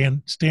 okay,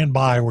 stand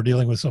by. We're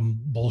dealing with some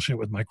bullshit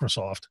with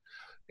Microsoft.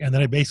 And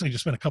then I basically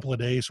just spent a couple of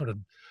days sort of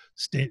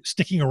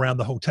sticking around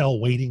the hotel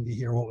waiting to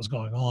hear what was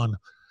going on.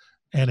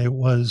 And it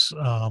was,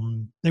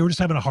 they were just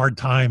having a hard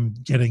time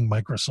getting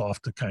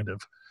Microsoft to kind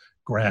of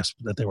grasp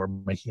that they were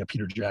making a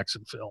Peter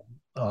Jackson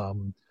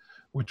film,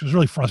 which was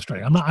really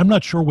frustrating. I'm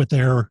not sure what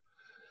their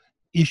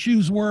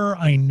issues were.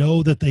 I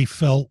know that they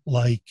felt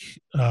like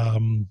I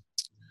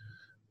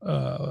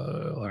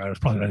was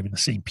probably not even the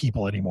same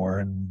people anymore,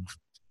 and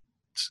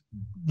it's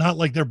not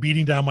like they're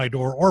beating down my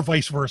door or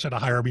vice versa to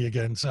hire me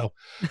again. So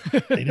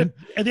they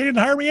didn't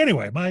hire me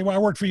anyway. I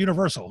worked for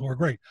Universal, who were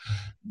great.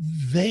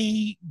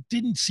 They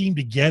didn't seem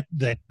to get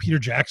that Peter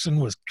Jackson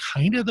was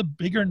kind of the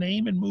bigger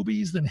name in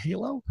movies than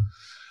Halo.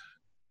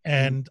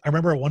 And I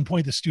remember at one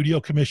point the studio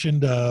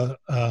commissioned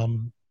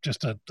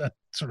just a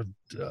sort of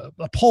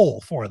a poll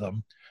for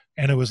them,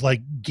 and it was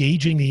like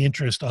gauging the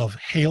interest of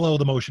Halo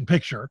the motion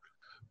picture,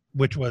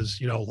 which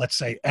was, you know, let's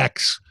say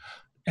X,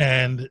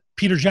 and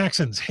Peter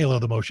Jackson's Halo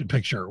the motion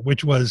picture,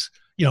 which was,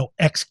 you know,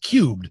 X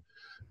cubed,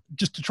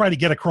 just to try to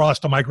get across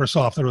to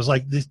Microsoft. There was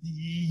like this,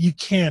 you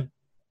can't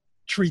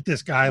treat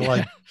this guy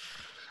like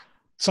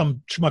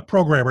some schmuck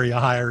programmer you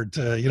hired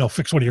to, you know,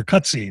 fix one of your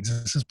cutscenes.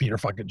 This is Peter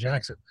fucking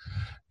Jackson.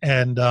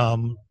 And I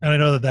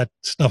know that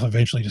stuff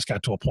eventually just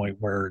got to a point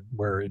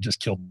where it just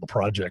killed the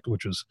project,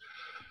 which was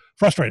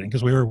frustrating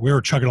because we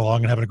were chugging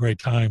along and having a great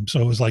time. So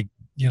it was like,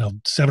 you know,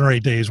 7 or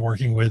 8 days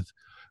working with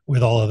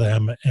all of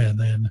them, and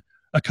then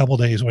a couple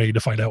days waiting to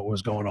find out what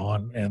was going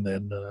on, and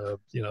then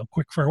you know,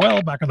 quick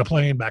farewell, back on the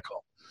plane, back home.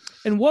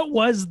 And what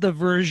was the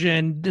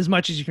version, as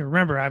much as you can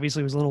remember?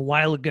 Obviously, it was a little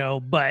while ago,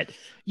 but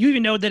you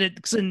even know that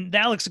it's in the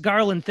Alex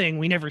Garland thing.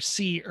 We never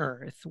see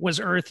Earth. Was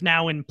Earth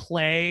now in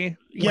play?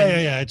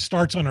 Yeah. It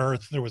starts on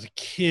Earth. There was a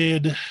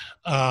kid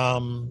who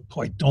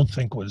I don't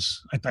think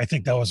was. I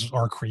think that was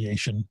our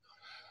creation.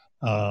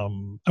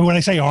 And when I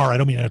say our, I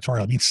don't mean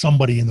editorial. I mean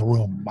somebody in the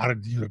room.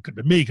 It could have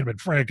been me. Could have been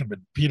Frank. Could have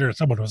been Peter.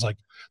 Someone was like,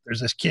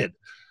 "There's this kid."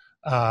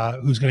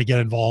 Who's going to get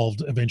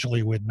involved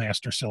eventually with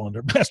Master Chief,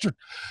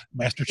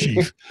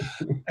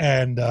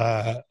 and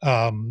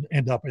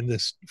end up in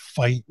this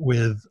fight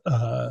with.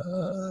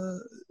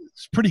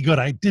 It's pretty good.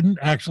 I'm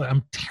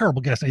a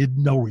terrible guest. I did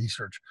no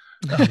research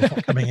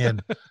before coming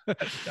in.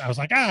 I was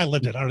like, I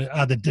lived it.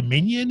 The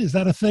Dominion, is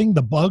that a thing?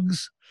 The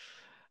bugs.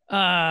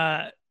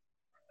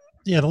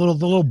 Yeah, the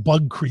little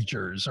bug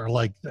creatures are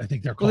like, I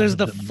think they're called. Well, there's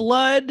the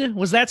Flood.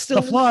 Was that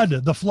still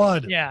the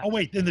Flood? Yeah. Oh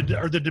wait,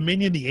 are the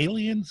Dominion the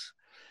aliens?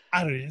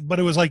 I don't know, but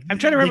it was like, I'm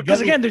trying to remember,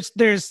 because again,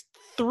 there's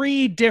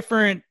 3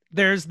 different.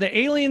 There's the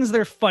aliens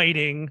they're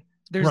fighting.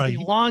 There's the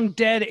long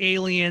dead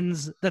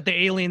aliens that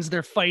the aliens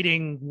they're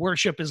fighting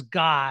worship as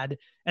God,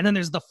 and then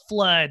there's the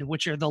Flood,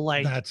 which are the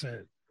like that's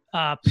it.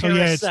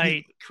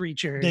 Parasite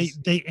creatures.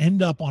 They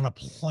end up on a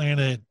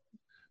planet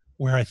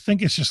where I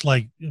think it's just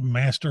like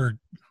Master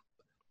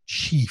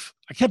Chief.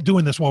 I kept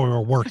doing this while we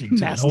were working.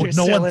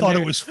 No one thought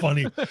it was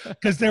funny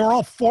because they were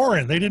all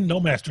foreign. They didn't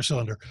know Master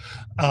Cylinder.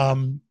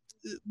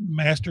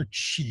 Master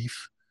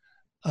Chief,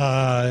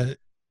 and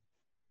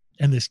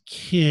this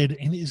kid,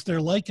 and is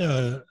there like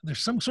there's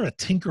some sort of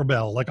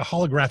Tinkerbell, like a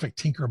holographic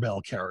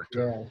Tinkerbell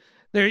character.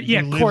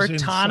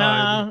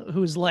 Cortana,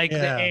 who's like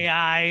the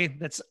AI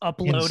that's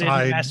uploaded in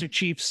Master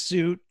Chief's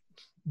suit.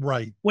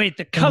 Right. Wait,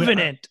 the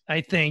Covenant,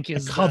 I think,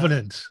 is the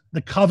Covenant.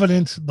 The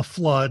Covenant, the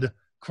Flood,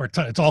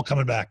 Cortana. It's all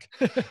coming back.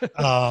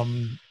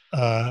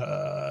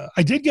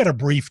 I did get a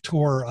brief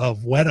tour of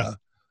Weta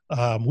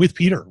with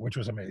Peter, which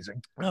was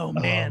amazing. Oh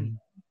man.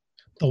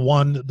 The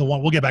one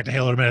we'll get back to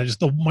Halo in a minute.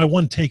 Just my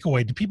one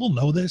takeaway. Do people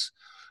know this?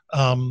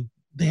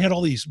 They had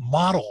all these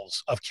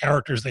models of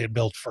characters they had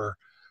built for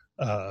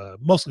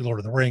mostly Lord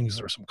of the Rings.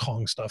 There was some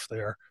Kong stuff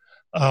there.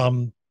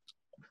 And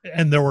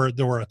there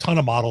were a ton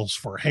of models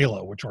for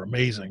Halo, which were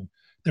amazing.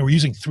 They were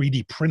using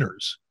 3D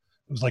printers.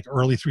 It was like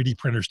early 3D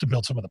printers to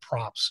build some of the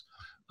props.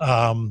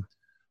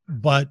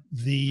 But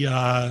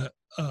the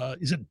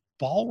is it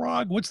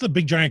Balrog? What's the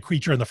big giant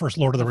creature in the first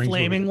Lord of the Rings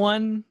flaming movie?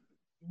 one?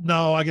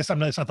 No, I guess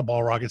it's not the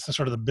Balrog. It's the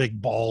sort of the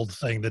big bald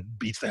thing that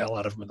beats the hell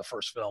out of him in the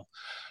first film.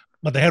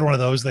 But they had one of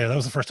those there. That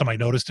was the first time I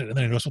noticed it, and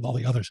then I noticed with all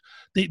the others.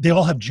 They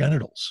all have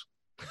genitals.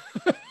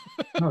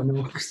 Oh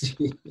no.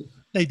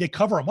 They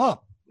cover them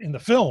up in the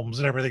films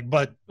and everything,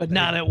 but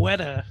not at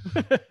Weta.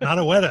 not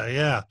at Weta,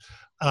 yeah.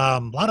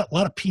 A lot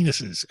of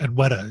penises at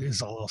Weta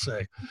is all I'll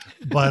say,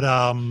 but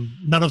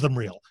none of them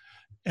real.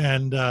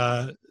 And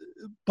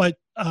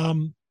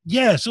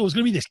yeah, so it was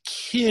going to be this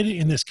kid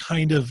in this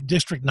kind of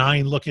District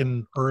 9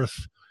 looking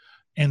Earth,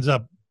 ends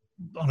up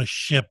on a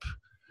ship,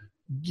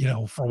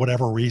 for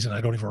whatever reason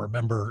I don't even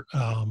remember,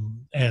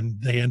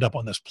 and they end up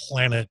on this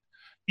planet.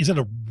 Is it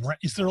a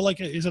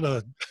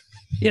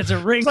It's a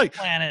ring like,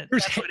 planet.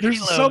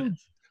 There's some.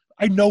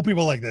 I know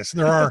people like this.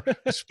 There are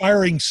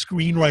aspiring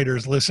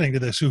screenwriters listening to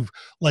this who've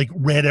like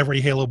read every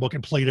Halo book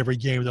and played every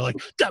game. They're like,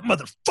 that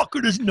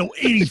motherfucker doesn't know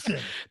anything.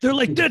 They're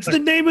like, that's the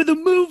name of the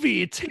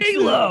movie. It's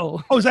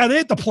Halo. Oh, is that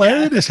it? The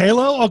planet is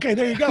Halo? Okay,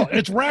 there you go.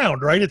 It's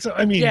round, right? It's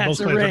a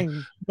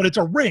ring. But it's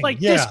a ring. Like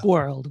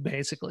Discworld,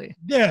 basically.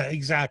 Yeah,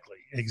 exactly.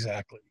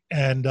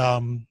 And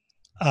so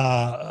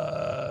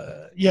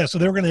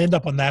they were going to end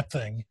up on that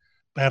thing,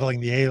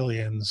 battling the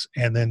aliens,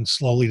 and then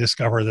slowly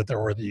discover that there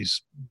were the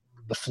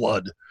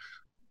Flood.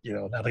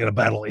 Now they're going to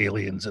battle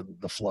aliens and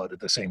the Flood at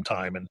the same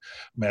time, and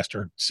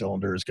Master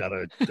Cylinder's got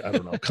to, I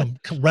don't know, come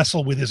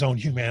wrestle with his own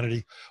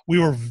humanity. We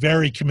were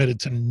very committed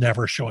to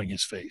never showing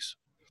his face.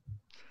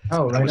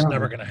 Oh, right. That was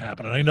never going to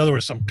happen. And I know there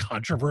was some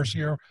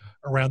controversy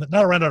around it,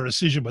 not around our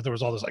decision, but there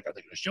was all this like, are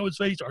they going to show his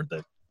face? Aren't they?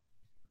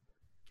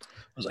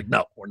 I was like,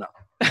 no, we're not.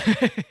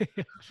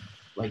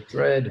 Like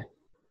Dread.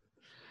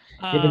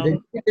 Did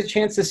you get a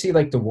chance to see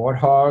like the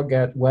Warthog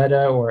at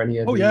Weta or any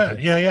of? Oh yeah.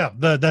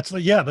 The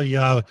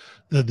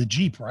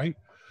Jeep, right?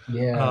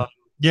 Yeah.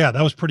 Yeah,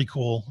 that was pretty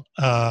cool.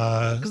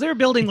 Because they were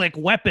building like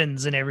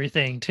weapons and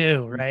everything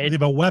too, right? They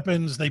built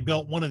weapons. They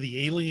built one of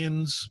the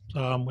aliens,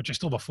 which I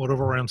still have a photo of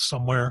around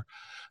somewhere.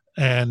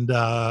 And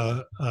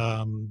but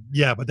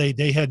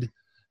they had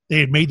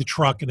made the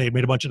truck, and they had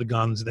made a bunch of the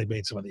guns, and they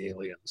made some of the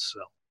aliens. So.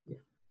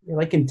 Yeah,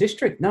 like in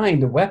District 9,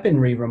 the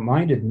weaponry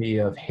reminded me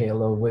of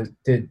Halo.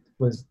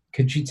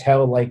 Could you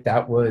tell like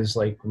that was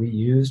like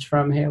reused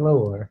from Halo,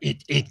 or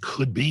it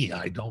could be?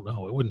 I don't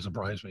know. It wouldn't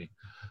surprise me.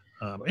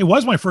 It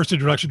was my first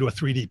introduction to a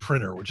 3D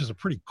printer, which is a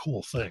pretty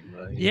cool thing.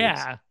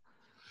 Yeah,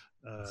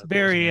 it's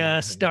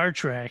very Star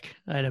Trek,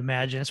 I'd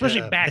imagine,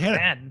 especially back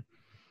then.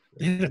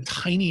 They had a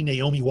tiny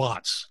Naomi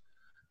Watts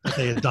that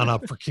they had done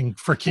up for King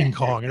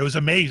Kong, and it was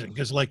amazing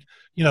because it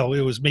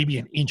was maybe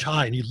an inch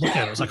high, and you look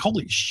at it was like,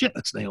 holy shit,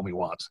 that's Naomi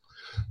Watts,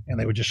 and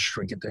they would just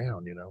shrink it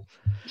down.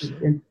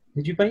 And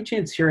did you by any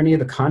chance hear any of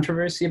the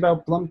controversy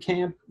about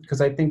Blumkamp?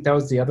 Because I think that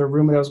was the other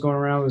rumor that was going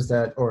around,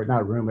 or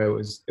not a rumor, it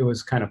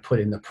was kind of put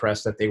in the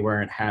press that they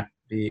weren't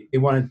happy. They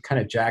wanted kind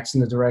of Jackson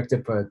to direct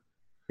it, but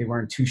they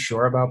weren't too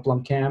sure about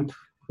Blumkamp.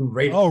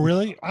 Oh,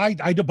 really? I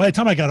by the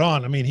time I got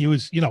on, I mean, he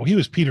was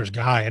Peter's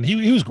guy, and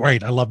he was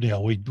great. I loved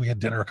Neil. We had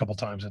dinner a couple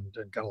times and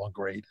got along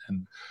great.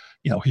 And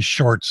his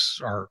shorts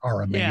are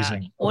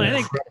amazing. Yeah. Well, I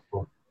think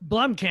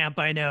Blumkamp,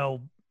 I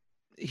know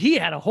he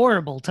had a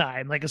horrible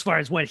time, like as far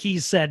as what he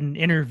said in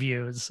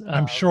interviews.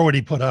 I'm sure what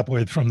he put up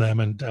with from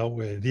them and dealt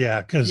with.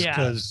 Yeah,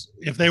 because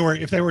if they were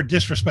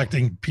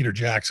disrespecting Peter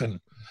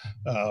Jackson,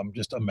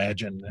 just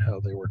imagine how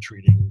they were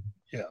treating.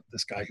 Yeah,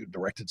 this guy who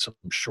directed some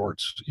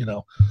shorts,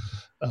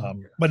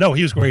 but no,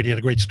 he was great. He had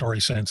a great story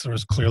sense. There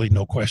was clearly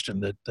no question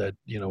that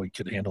he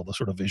could handle the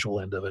sort of visual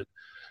end of it.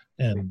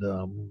 And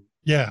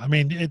I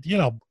mean,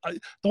 the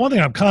one thing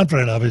I'm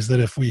confident of is that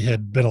if we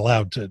had been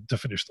allowed to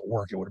finish the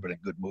work, it would have been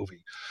a good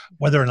movie.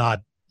 Whether or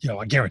not,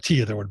 I guarantee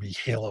you there would be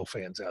Halo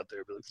fans out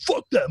there be like,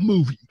 fuck that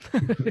movie.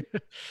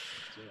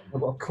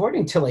 Well,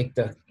 according to like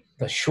the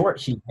short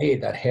he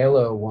made, that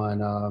Halo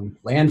one,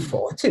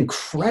 Landfall, it's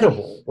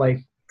incredible.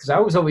 Like, because I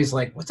was always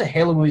like, what's a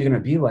Halo movie going to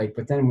be like?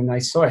 But then when I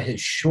saw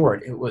his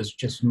short, it was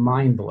just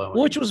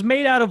mind-blowing. Which was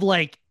made out of,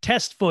 like,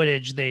 test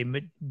footage they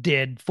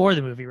did for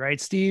the movie,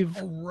 right, Steve?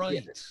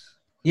 Right.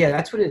 Yeah,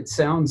 that's what it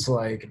sounds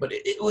like. But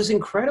it was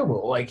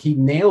incredible. Like, he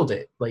nailed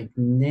it. It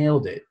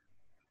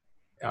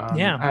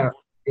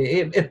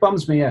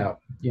bums me out,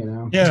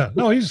 Yeah,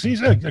 no, he's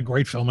a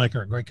great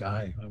filmmaker, a great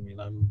guy. I mean,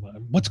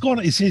 what's going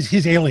on? Is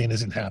his Alien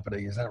isn't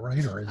happening? Is that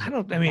right? Or I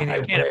can't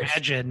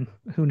imagine.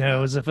 Who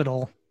knows if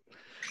it'll...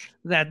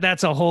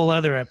 That's a whole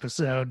other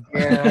episode.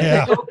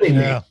 Yeah.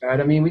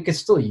 I mean, we could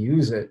still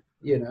use it.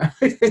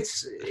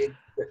 The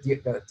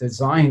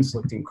designs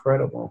looked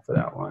incredible for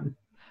that one.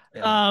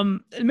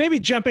 Maybe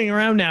jumping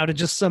around now to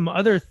just some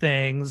other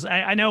things.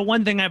 I know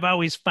one thing I've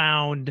always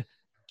found,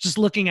 just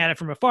looking at it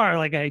from afar.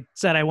 Like I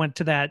said, I went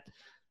to that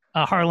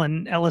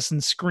Harlan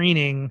Ellison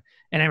screening,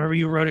 and I remember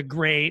you wrote a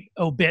great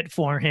obit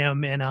for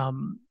him in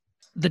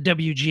the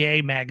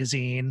WGA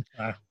magazine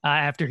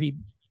after he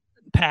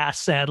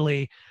passed,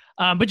 sadly.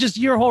 But just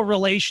your whole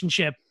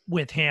relationship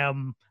with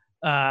him,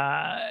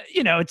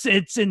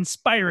 it's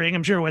inspiring.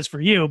 I'm sure it was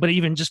for you, but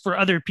even just for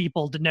other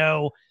people to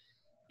know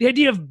the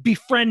idea of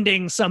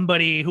befriending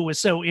somebody who was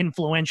so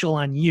influential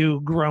on you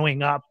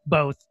growing up,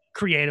 both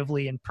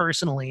creatively and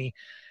personally.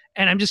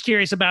 And I'm just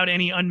curious about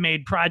any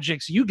unmade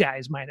projects you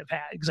guys might have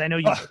had, because I know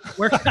you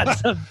worked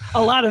on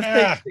a lot of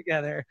things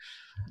together.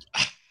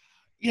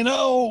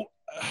 No,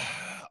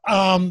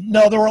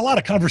 there were a lot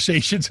of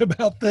conversations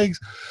about things.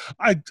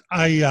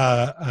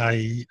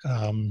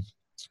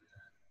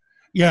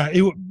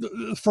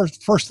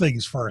 First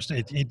things first.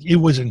 It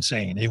was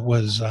insane. It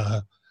was,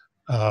 and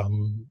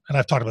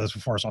I've talked about this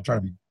before, so I'll try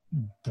to be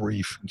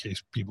brief in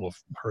case people have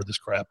heard this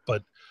crap.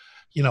 But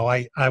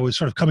I was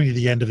sort of coming to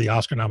the end of the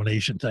Oscar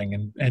nomination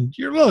thing, and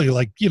you're really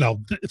like,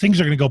 things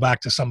are going to go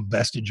back to some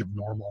vestige of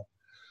normal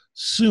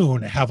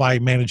soon. Have I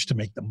managed to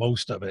make the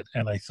most of it?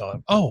 And I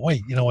thought, oh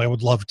wait, I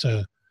would love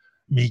to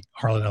meet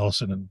Harlan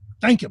Ellison and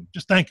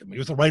just thank him. He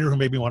was the writer who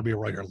made me want to be a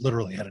writer.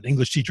 Literally had an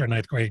English teacher in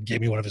 9th grade,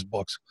 gave me one of his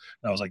books,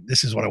 and I was like,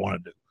 this is what I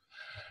want to do.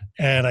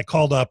 And I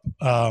called up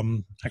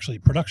actually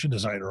production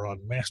designer on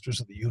Masters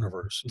of the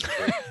Universe.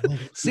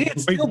 See,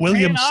 it's great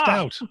William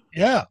Stout.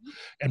 Yeah.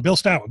 And Bill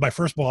Stout, my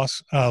first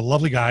boss,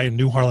 lovely guy, and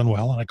knew Harlan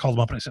well. And I called him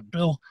up and I said,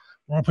 Bill,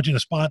 I want to put you in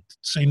a spot.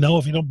 Say no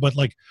if you don't, but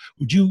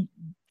would you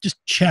just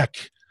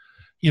check,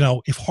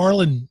 if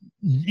Harlan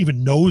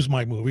even knows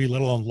my movie,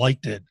 let alone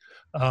liked it.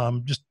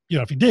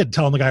 If he did,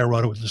 tell him the guy who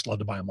wrote it would just love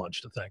to buy him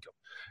lunch to thank him.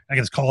 I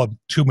get this call in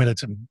 2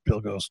 minutes and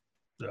Bill goes,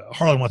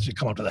 Harlan wants you to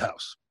come up to the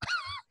house.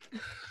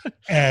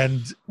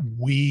 And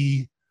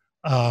it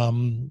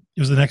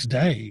was the next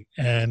day,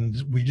 and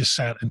we just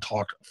sat and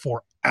talked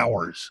for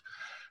hours.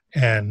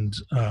 And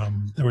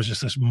there was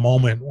just this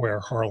moment where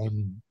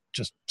Harlan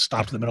just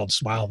stopped in the middle and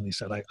smiled, and he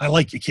said, I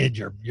like you, kid.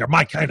 You're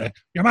my kind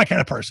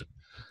of person.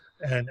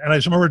 And I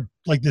just remember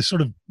this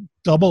sort of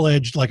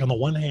double-edged, on the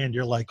one hand,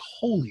 you're like,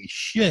 holy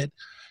shit.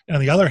 And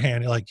on the other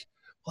hand, you're like,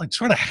 well, I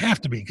sort of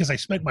have to be, because I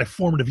spent my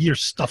formative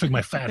years stuffing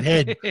my fat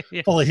head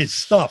full of his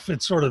stuff.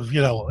 It's sort of,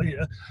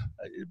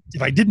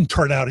 if I didn't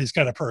turn out his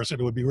kind of person,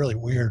 it would be really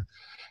weird.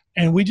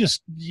 And we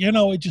just,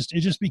 it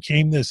just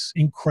became this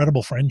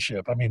incredible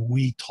friendship. I mean,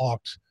 we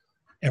talked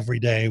every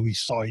day. We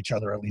saw each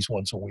other at least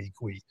once a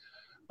week. We,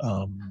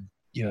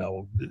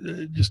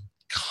 just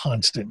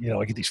constant,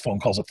 I get these phone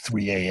calls at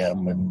 3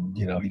 a.m. and,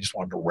 he just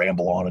wanted to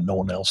ramble on and no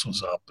one else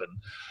was up.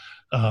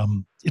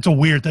 And it's a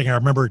weird thing. I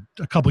remember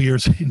a couple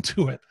years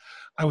into it,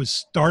 I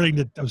was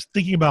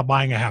thinking about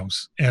buying a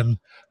house, and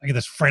I get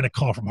this frantic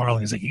call from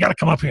Harlan. He's like, you got to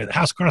come up here. The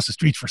house across the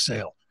street's for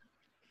sale.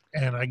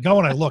 And I go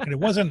and I look, and it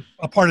wasn't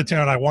a part of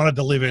town I wanted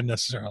to live in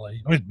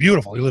necessarily. I mean, it's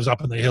beautiful. He lives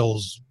up in the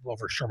hills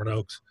over Sherman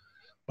Oaks,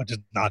 but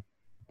just not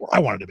where I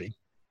wanted to be.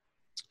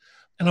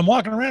 And I'm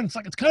walking around.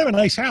 It's kind of a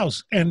nice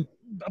house.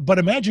 But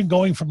imagine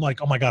going from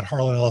oh my God,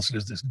 Harlan Ellison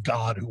is this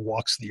god who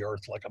walks the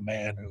earth like a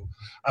man who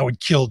I would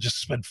kill just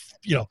to spend,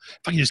 if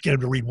I could just get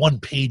him to read one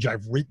page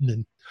I've written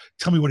and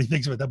tell me what he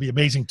thinks of it, that'd be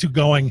amazing, to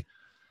going,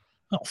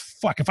 oh,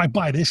 fuck, if I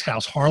buy this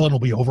house, Harlan will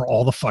be over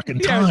all the fucking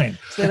time.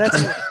 So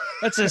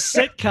that's a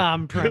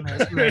sitcom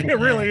premise. Right? It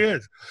really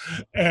is.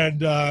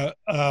 And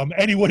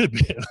he would have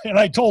been. And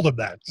I told him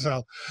that.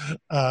 So,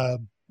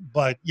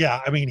 but yeah,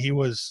 I mean,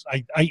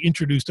 I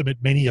introduced him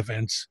at many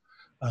events.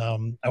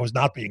 I was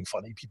not being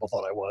funny. People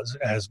thought I was,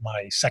 as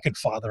my second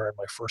father and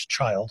my first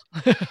child.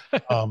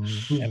 And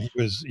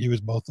he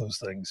was both those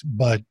things,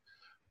 but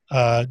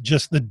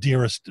just the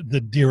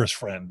dearest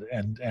friend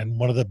and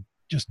one of the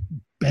just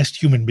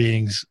best human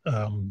beings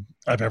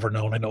I've ever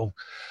known.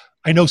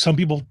 I know some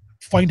people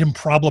find him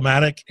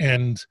problematic,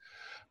 and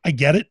I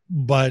get it,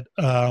 but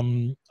a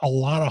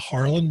lot of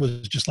Harlan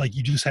was just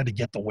you just had to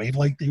get the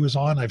wavelength he was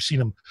on. I've seen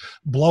him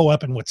blow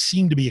up in what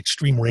seemed to be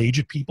extreme rage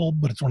at people,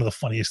 but it's one of the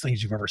funniest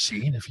things you've ever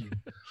seen.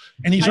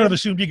 And he sort of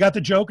assumed you got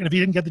the joke, and if he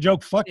didn't get the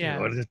joke, fuck you.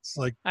 And it's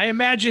I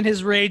imagine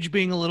his rage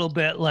being a little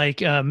bit like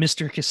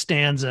Mr.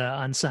 Costanza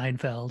on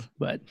Seinfeld,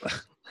 but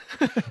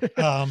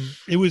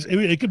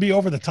it could be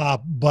over the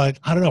top, but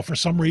I don't know, for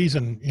some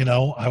reason,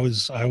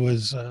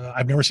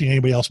 I've never seen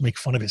anybody else make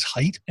fun of his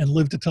height and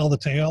live to tell the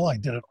tale. I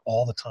did it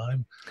all the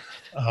time.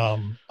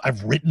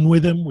 I've written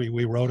with him.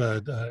 We wrote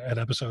an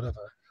episode of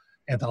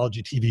an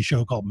anthology TV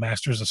show called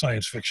Masters of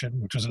Science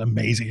Fiction, which was an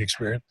amazing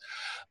experience.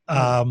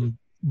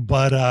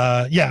 But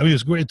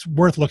it's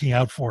worth looking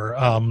out for.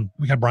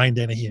 We got Brian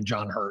Dennehy and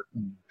John Hurt,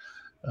 and,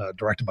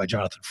 directed by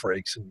Jonathan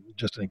Frakes, and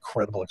just an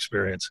incredible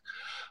experience.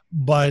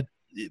 But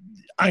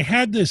I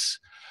had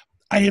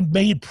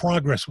made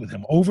progress with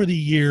him over the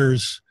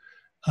years,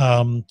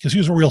 because he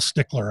was a real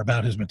stickler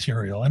about his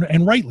material,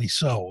 and rightly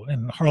so.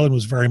 And Harlan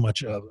was very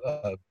much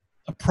a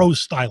prose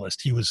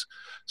stylist. He was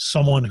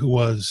someone who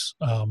was,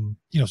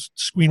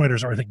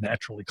 screenwriters are, I think,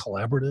 naturally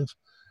collaborative,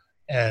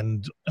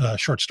 and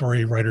short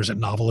story writers and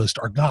novelists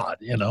are God,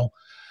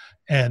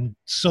 And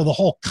so the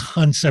whole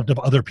concept of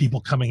other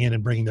people coming in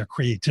and bringing their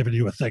creativity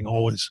to a thing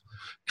always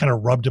kind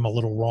of rubbed him a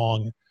little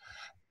wrong.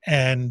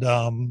 And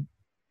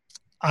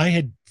I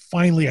had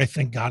finally, I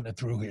think, gotten it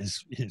through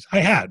his. I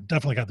had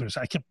definitely got through this.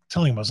 I kept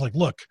telling him, I was like,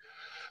 look,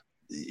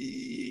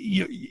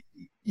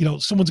 you know,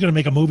 someone's going to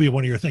make a movie of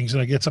one of your things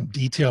and I get some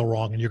detail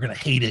wrong and you're going to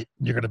hate it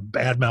and you're going to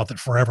badmouth it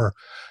forever.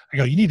 I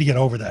go, you need to get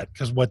over that,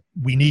 because what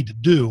we need to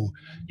do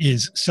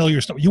is sell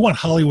your stuff. You want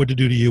Hollywood to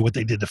do to you what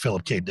they did to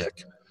Philip K.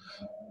 Dick.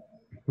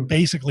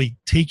 Basically,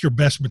 take your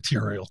best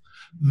material,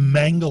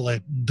 mangle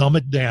it, dumb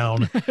it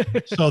down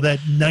so that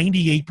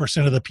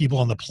 98% of the people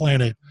on the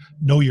planet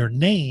know your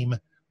name,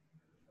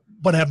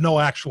 but have no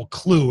actual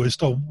clue as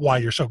to why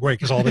you're so great,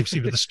 because all they've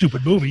seen are the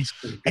stupid movies,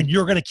 and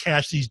you're going to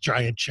cash these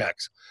giant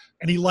checks.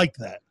 And he liked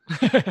that.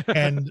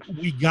 And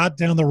we got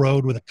down the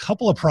road with a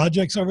couple of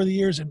projects over the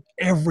years, and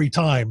every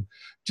time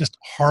just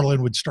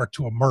Harlan would start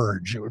to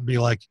emerge. It would be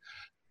like,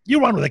 you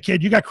run with a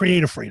kid, you got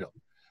creative freedom.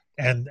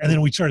 And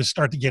then we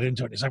start to get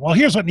into it. He's like, well,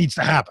 here's what needs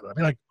to happen. I'd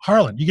be like,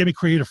 Harlan, you gave me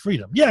creative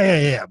freedom.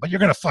 Yeah. But you're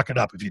going to fuck it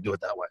up if you do it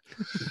that way.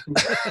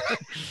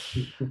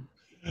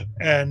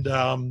 And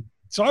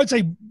so I would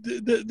say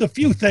the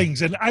few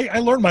things, and I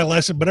learned my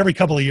lesson, but every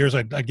couple of years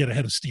I'd get a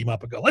head of steam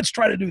up and go, let's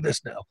try to do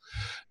this now.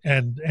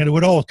 And it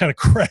would all kind of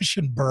crash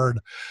and burn.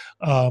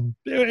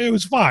 It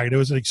was fine. It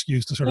was an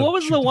excuse to sort of. What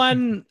was the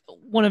one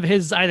of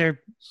his either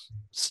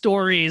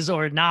stories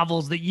or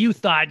novels that you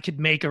thought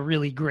could make a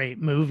really great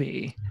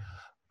movie?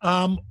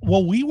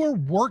 Well, we were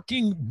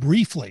working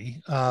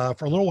briefly for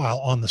a little while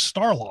on the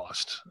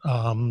Starlost,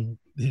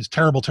 his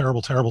terrible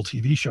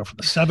TV show from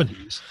the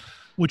 70s,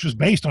 which was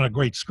based on a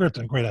great script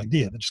and a great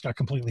idea that just got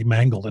completely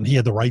mangled, and he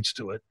had the rights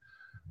to it.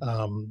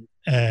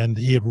 And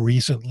he had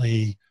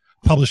recently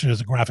published it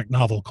as a graphic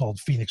novel called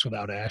Phoenix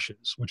Without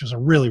Ashes, which is a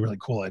really, really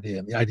cool idea.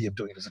 And the idea of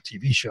doing it as a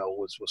TV show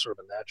was sort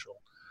of a natural.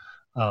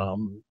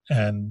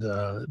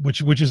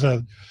 Which is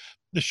the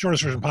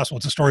shortest version possible.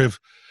 It's a story of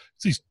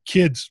these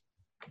kids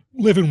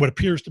live in what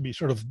appears to be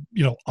sort of,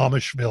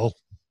 Amishville.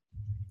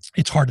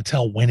 It's hard to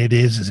tell when it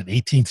is. Is it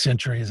 18th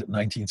century? Is it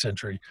 19th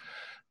century?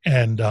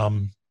 And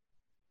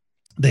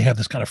they have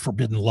this kind of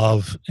forbidden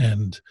love,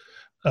 and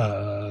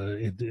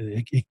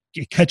it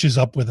catches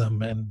up with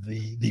them, and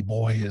the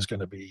boy is going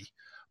to be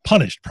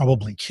punished,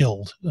 probably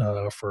killed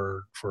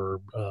for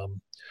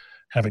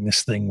having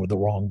this thing with the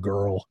wrong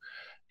girl.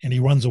 And he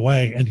runs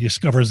away, and he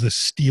discovers this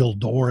steel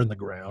door in the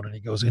ground, and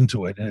he goes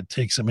into it, and it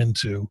takes him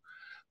into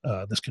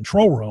this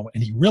control room,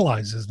 and he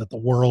realizes that the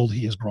world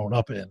he has grown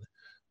up in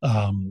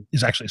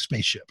is actually a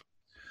spaceship,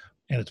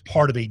 and it's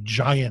part of a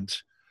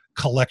giant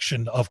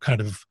collection of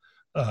kind of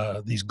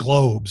these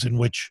globes in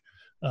which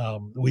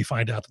we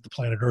find out that the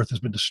planet Earth has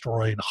been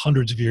destroyed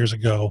hundreds of years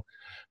ago,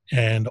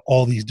 and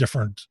all these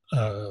different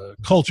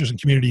cultures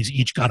and communities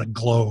each got a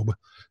globe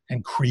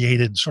and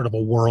created sort of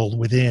a world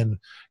within,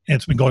 and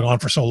it's been going on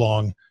for so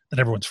long that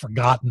everyone's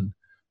forgotten.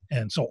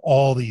 And so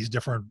all these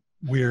different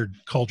weird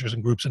cultures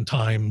and groups and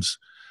times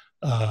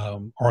are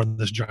on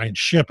this giant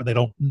ship,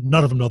 and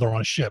none of them know they're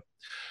on a ship.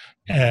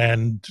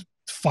 And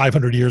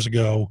 500 years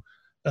ago,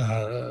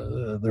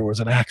 there was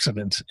an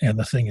accident, and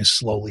the thing is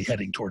slowly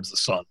heading towards the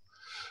sun.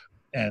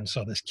 And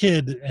so this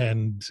kid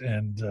and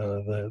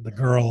the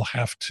girl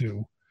have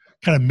to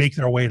kind of make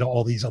their way to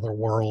all these other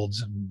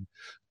worlds and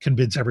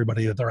convince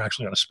everybody that they're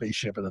actually on a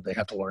spaceship and that they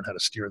have to learn how to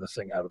steer the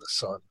thing out of the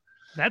sun.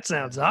 That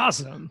sounds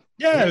awesome.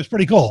 Yeah, it was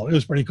pretty cool.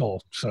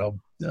 So,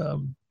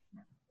 and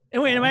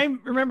wait, am I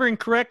remembering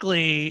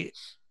correctly?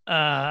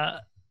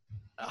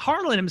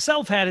 Harlan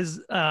himself had his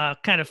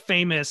kind of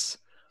famous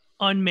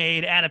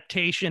unmade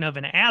adaptation of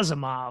an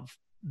Asimov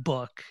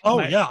book. Oh,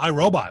 yeah,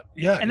 iRobot.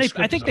 Yeah, and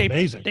I think they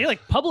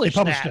like published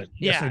that. It.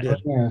 Yes, yeah, they did.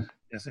 Yeah.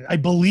 Yes, I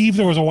believe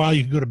there was a while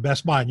you could go to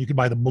Best Buy and you could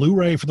buy the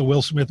Blu-ray for the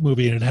Will Smith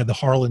movie, and it had the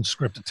Harlan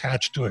script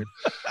attached to it,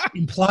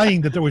 implying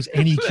that there was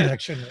any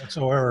connection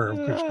whatsoever.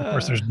 Of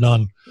course, there's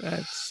none.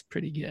 That's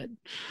pretty good.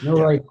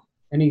 Like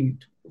any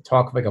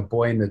talk of like a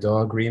Boy and the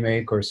Dog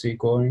remake or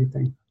sequel or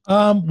anything?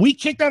 We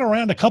kicked that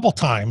around a couple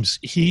times.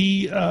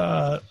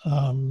 There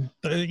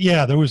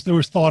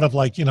was thought of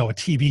like, a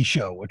TV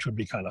show, which would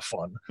be kind of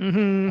fun.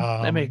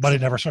 Mm-hmm. But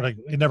it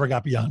never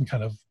got beyond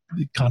kind of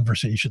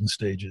conversation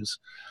stages.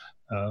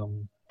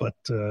 But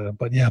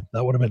yeah,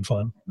 that would have been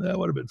fun.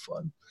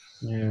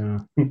 Yeah.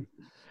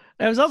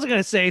 I was also going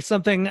to say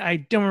something. I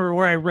don't remember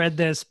where I read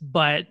this,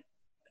 but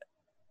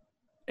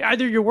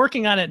either you're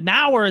working on it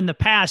now or in the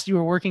past you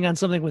were working on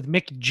something with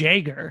Mick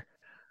Jagger.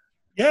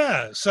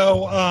 Yeah.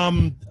 So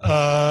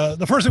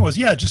the first thing was,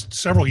 just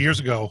several years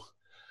ago,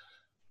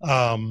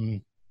 I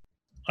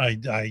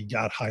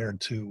got hired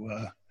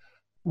to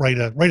write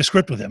a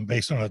script with him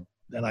based on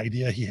an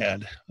idea he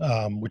had,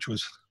 which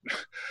was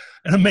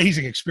an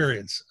amazing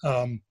experience.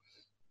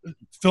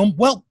 Film,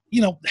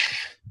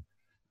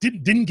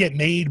 didn't get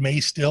made,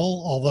 may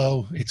still,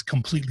 although it's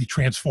completely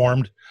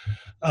transformed.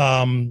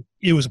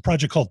 It was a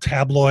project called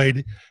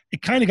Tabloid.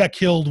 It kind of got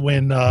killed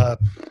when the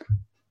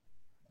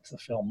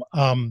film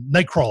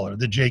Nightcrawler,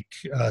 the Jake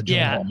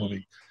Gyllenhaal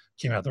movie,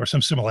 came out. There were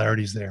some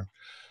similarities there,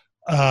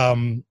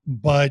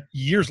 but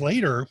years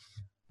later,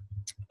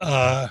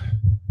 several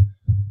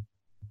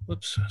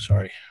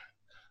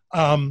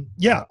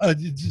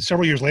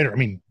years later, I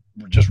mean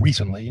just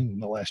recently in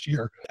the last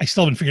year. I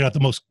still haven't figured out the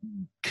most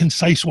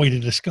concise way to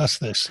discuss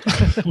this,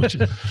 which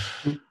is,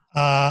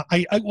 well,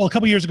 a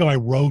couple years ago, I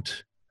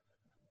wrote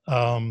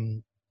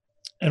an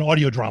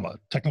audio drama,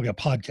 technically a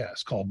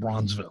podcast called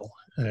Bronzeville.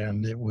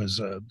 And it was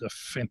a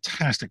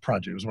fantastic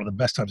project. It was one of the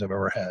best times I've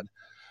ever had.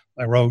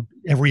 I wrote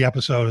every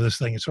episode of this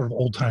thing. It's sort of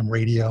old time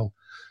radio.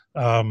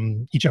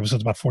 Each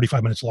episode's about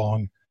 45 minutes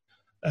long.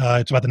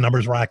 It's about the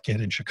numbers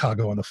racket in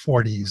Chicago in the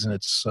 40s. And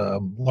it's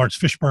Lawrence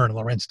Fishburne and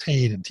Lorenz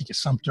Tate and Tika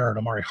Sumpter and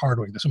Amari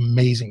Hardwick, this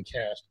amazing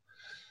cast.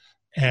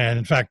 And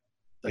in fact,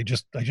 I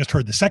just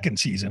heard the second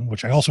season,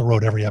 which I also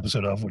wrote every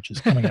episode of, which is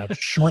coming out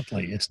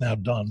shortly. It's now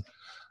done.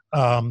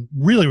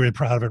 Really, really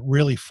proud of it.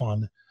 Really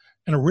fun.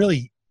 And a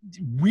really,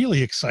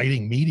 really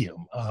exciting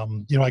medium.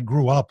 I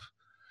grew up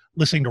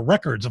listening to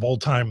records of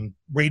old time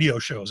radio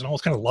shows and I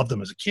always kind of loved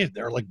them as a kid.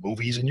 They're like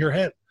movies in your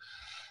head.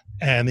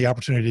 And the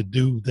opportunity to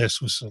do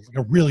this was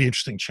a really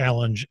interesting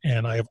challenge.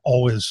 And I have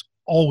always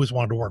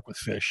wanted to work with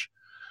fish.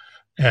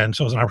 And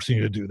so it was an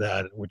opportunity to do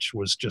that, which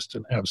was just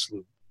an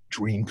absolute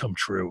dream come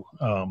true.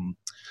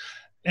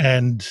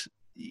 And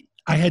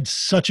I had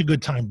such a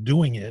good time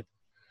doing it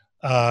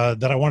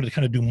that I wanted to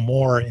kind of do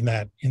more in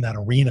that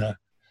arena.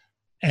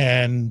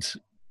 And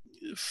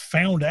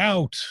found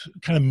out,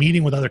 kind of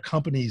meeting with other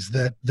companies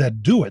that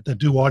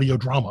do audio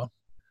drama,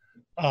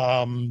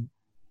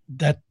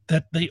 that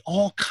they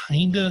all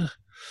kind of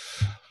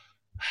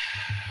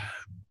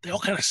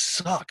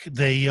suck.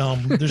 They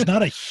there's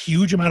not a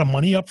huge amount of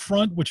money up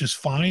front, which is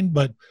fine,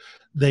 but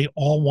they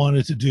all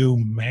wanted to do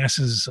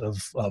masses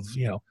of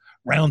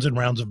rounds and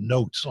rounds of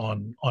notes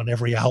on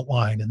every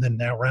outline, and then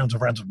now rounds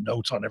of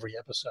notes on every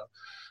episode.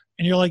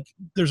 And you're like,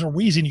 there's a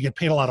reason you get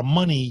paid a lot of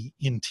money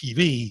in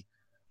TV.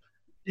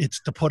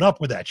 It's to put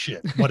up with that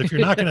shit. But if you're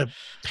not going to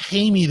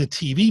pay me the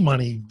TV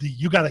money,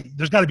 there's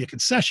got to be a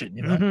concession,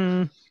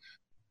 Mm-hmm.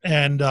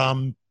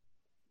 And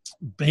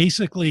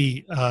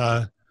basically,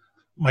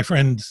 my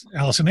friend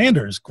Allison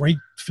Anders, great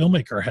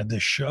filmmaker, had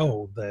this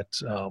show that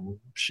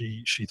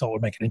she thought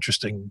would make an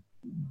interesting,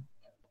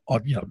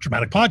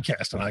 dramatic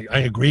podcast, and I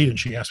agreed. And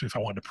she asked me if I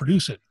wanted to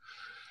produce it.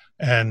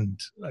 And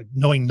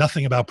knowing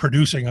nothing about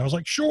producing, I was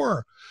like,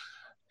 sure.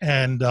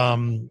 And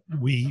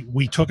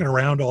we took it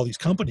around all these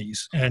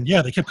companies, and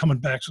they kept coming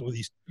back with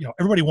these,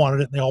 everybody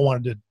wanted it, and they all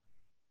wanted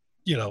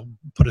to,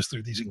 put us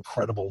through these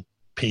incredible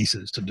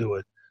paces to do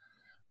it.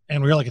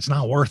 And we were like, it's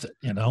not worth it,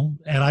 And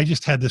I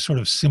just had this sort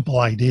of simple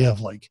idea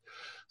of like,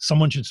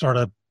 someone should start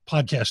a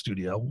podcast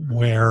studio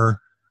where,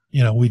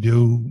 we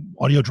do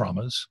audio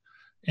dramas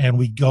and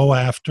we go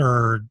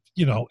after,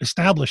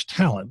 established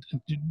talent,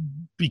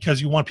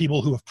 because you want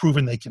people who have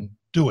proven they can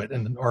do it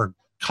and are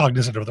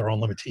cognizant of their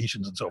own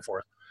limitations and so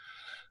forth.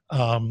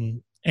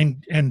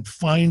 And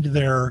find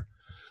their,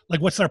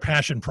 like, what's their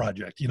passion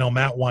project?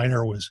 Matt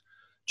Weiner was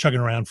chugging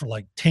around for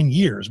like 10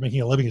 years,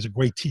 making a living as a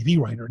great TV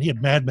writer, and he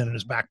had Mad Men in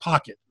his back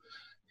pocket.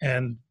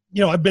 And,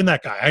 I've been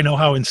that guy. I know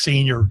how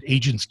insane your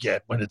agents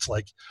get when it's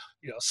like,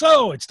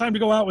 so it's time to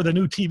go out with a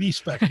new TV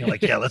spec. And you're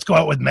like, yeah, let's go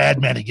out with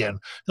Mad Men again.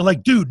 They're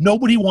like, dude,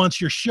 nobody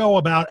wants your show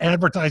about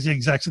advertising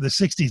execs of the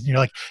 60s. And you're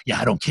like, yeah,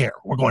 I don't care.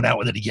 We're going out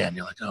with it again.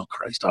 You're like, oh,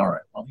 Christ. All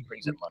right. Well, he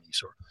brings in money.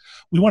 So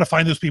we want to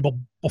find those people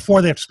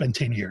before they have to spend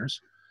 10 years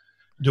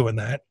doing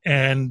that.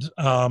 And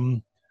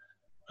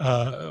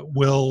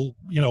we'll,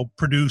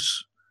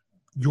 produce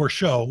your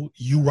show.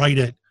 You write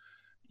it.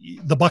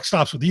 The buck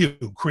stops with you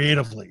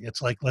creatively.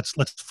 It's like, let's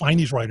find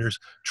these writers,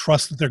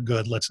 trust that they're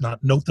good. Let's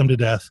not note them to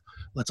death.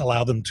 Let's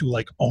allow them to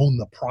like own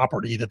the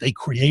property that they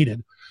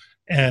created.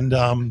 And,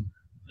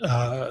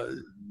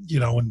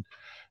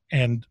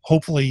 and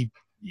hopefully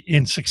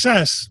in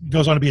success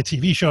goes on to be a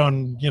TV show,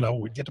 and,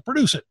 we get to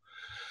produce it.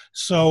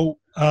 So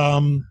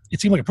it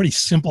seemed like a pretty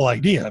simple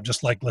idea of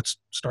just like, let's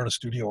start a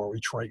studio where we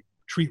treat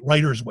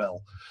writers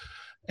well.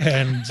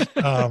 And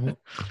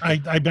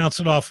I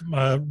bounced it off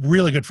a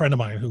really good friend of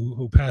mine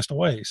who passed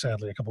away,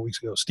 sadly, a couple of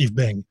weeks ago, Steve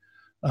Bing.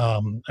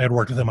 I had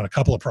worked with him on a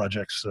couple of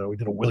projects. We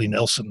did a Willie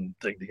Nelson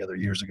thing together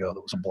years ago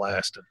that was a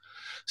blast. And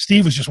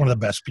Steve was just one of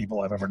the best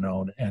people I've ever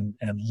known, and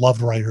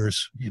loved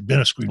writers. He'd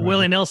been a screenwriter.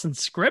 Willie Nelson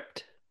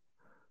script?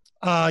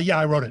 Yeah,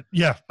 I wrote it.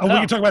 Yeah. We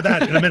can talk about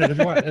that in a minute if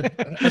you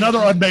want. Another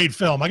unmade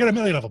film. I got a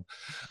million of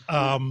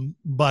them.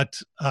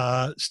 But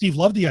Steve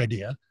loved the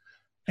idea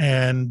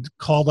and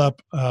called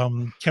up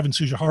Kevin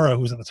Tsujihara,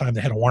 who was at the time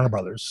the head of Warner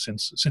Brothers,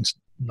 since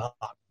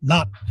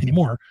not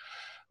anymore,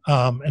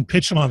 and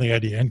pitched him on the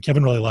idea. And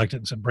Kevin really liked it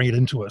and said, bring it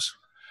into us.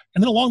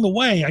 And then along the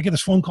way, I get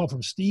this phone call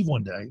from Steve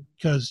one day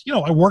because,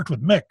 I worked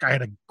with Mick. I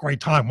had a great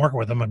time working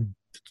with him. And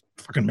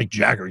fucking Mick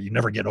Jagger, you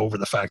never get over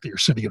the fact that you're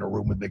sitting in a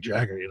room with Mick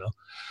Jagger,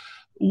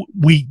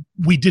 We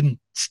didn't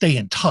stay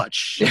in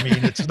touch. I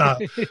mean, it's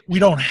not, we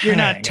don't hang. You're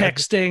not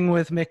texting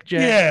with Mick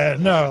Jagger. Yeah,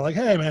 no, like,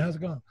 hey man, how's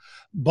it going?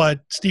 But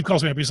Steve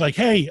calls me up. He's like,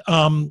 hey,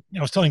 I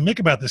was telling Mick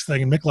about this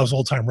thing, and Mick loves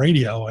old time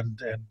radio, and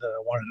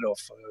wanted to know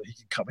if he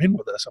could come in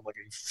with us. I'm like,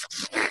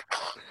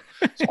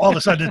 so all of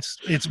a sudden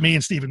it's me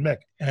and Steve and Mick,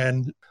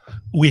 and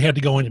we had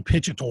to go in and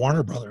pitch it to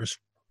Warner Brothers.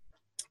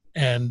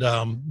 And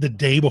the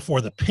day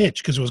before the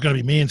pitch, because it was going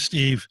to be me and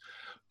Steve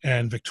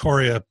and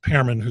Victoria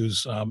Pearman,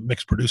 who's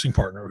Mick's producing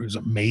partner, who's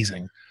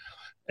amazing.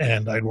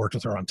 And I'd worked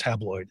with her on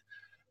Tabloid.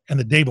 And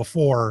the day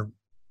before,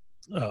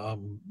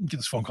 get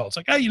this phone call. It's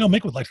like, hey,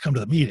 Mick would like to come to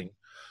the meeting.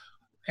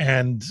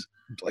 And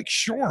like,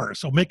 sure.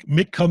 So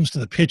Mick comes to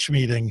the pitch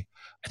meeting.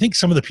 I think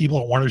some of the people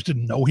at Warner's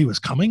didn't know he was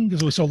coming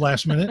because it was so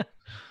last minute.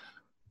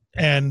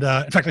 And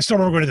in fact, I still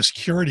remember going to the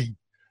security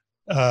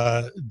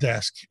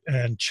desk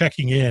and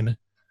checking in,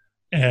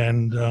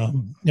 and I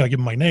give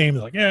them my name.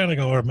 They're like, yeah, and I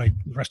go, the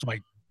rest of my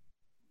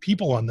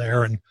people on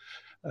there, and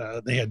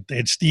they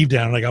had Steve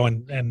down, and I go,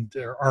 and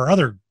our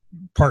other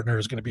partner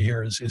is going to be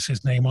here. Is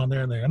his name on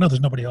there? And they go, no, there's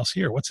nobody else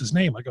here. What's his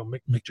name? I go,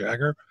 Mick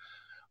Jagger.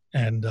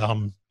 And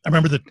I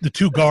remember the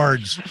two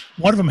guards,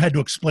 one of them had to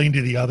explain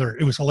to the other.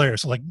 It was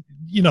hilarious. Like,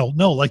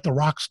 no, like the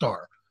rock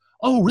star.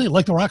 Oh, really?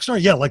 Like the rock star?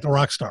 Yeah, like the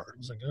rock star. I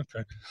was like,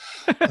 okay.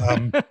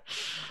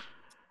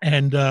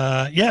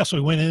 So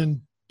we went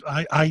in.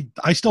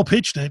 I still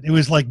pitched it. It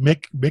was like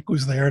Mick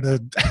was there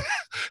to.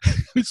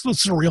 It's the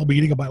surreal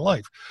meeting of my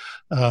life,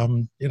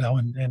 and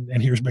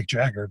here's Mick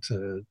Jagger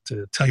to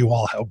tell you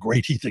all how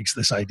great he thinks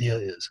this idea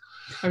is.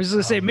 I was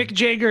going to say Mick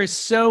Jagger is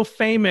so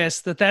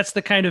famous that's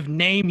the kind of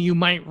name you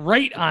might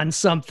write on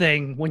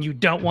something when you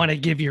don't want to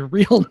give your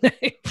real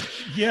name.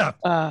 Yeah.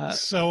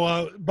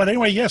 But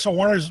anyway, so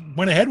Warner's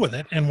went ahead with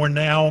it, and we're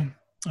now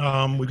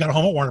we've got a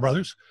home at Warner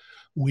Brothers.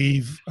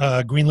 We've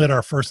greenlit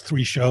our first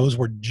 3 shows.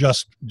 We're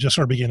just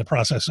sort of beginning the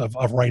process of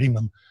writing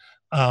them.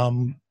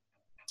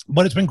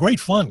 But it's been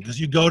great fun because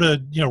you go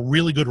to,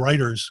 really good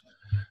writers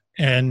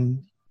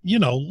and,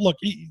 look,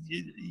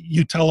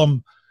 you tell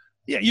them,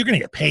 yeah, you're going to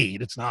get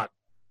paid. It's not,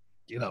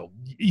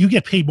 you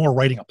get paid more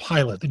writing a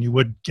pilot than you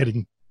would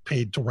getting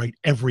paid to write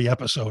every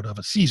episode of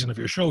a season of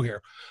your show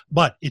here.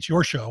 But it's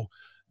your show.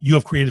 You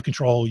have creative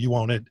control. You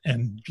own it.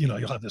 And, you'll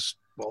have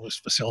all this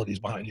facilities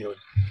behind you.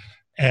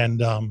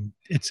 And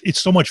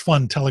it's so much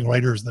fun telling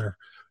writers they're,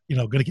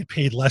 going to get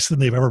paid less than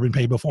they've ever been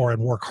paid before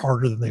and work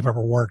harder than they've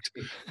ever worked.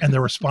 And their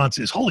response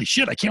is, holy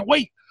shit, I can't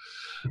wait.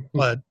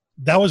 But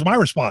that was my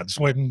response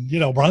when,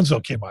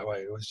 Bronzo came my way.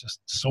 It was just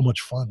so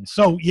much fun.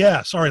 So,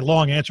 yeah, sorry,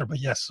 long answer, but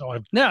yes. So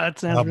No, that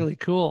sounds really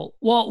cool.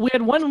 Well, we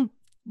had one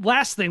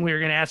last thing we were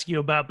going to ask you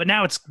about, but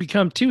now it's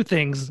become 2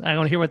 things. I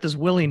want to hear what this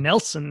Willie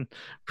Nelson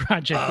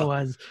project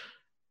was.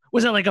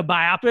 Was it like a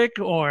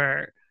biopic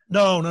or...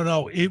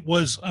 No. It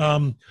was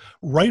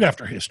right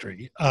after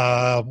History.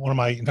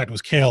 In fact, it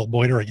was Cale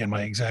Boyder again,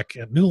 my exec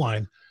at New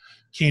Line,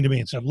 came to me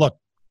and said, look,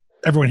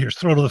 everyone here's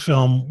thrilled with the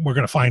film. We're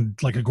going to find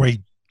like a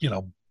great,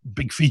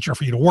 big feature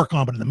for you to work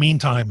on. But in the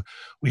meantime,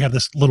 we have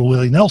this little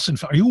Willie Nelson.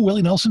 Are you a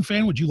Willie Nelson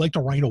fan? Would you like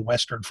to write a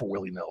Western for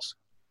Willie Nelson?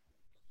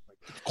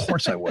 Of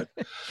course I would.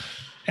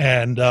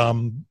 And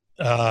it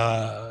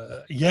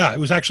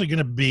was actually going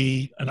to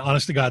be an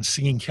honest to God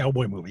singing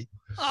cowboy movie.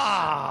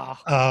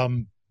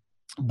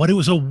 But it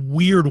was a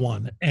weird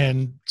one,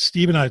 and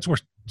Steve and I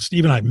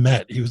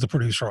met. He was the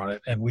producer on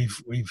it, and we've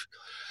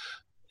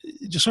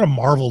just sort of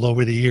marveled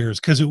over the years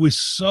because it was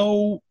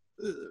so.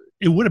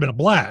 It would have been a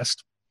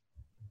blast.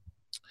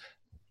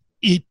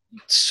 It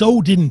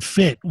so didn't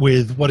fit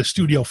with what a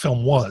studio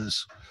film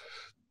was.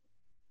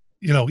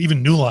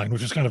 Even New Line,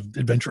 which was kind of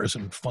adventurous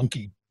and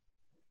funky,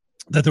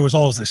 that there was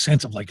always this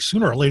sense of like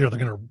sooner or later they're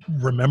going to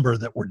remember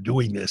that we're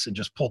doing this and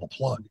just pull the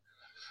plug.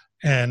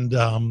 And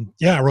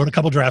I wrote a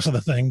couple drafts of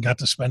the thing, got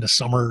to spend a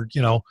summer,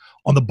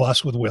 on the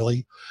bus with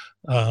Willie.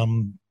 I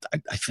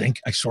think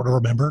I sort of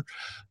remember.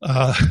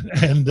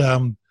 It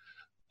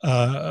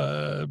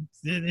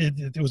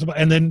was about,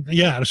 and then,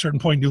 at a certain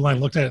point, New Line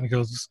looked at it and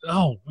goes,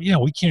 oh, yeah,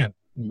 we can't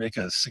make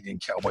a singing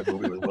cowboy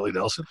movie with Willie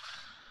Nelson.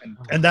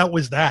 And that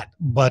was that.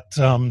 But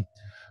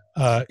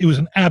it was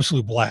an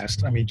absolute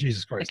blast. I mean,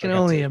 Jesus Christ. I can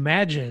only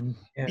imagine.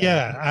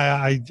 Yeah,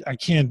 I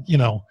can't,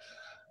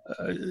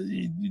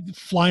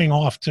 flying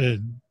off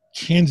to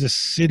Kansas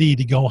City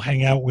to go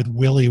hang out with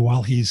Willie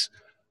while he's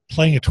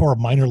playing a tour of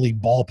minor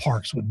league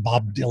ballparks with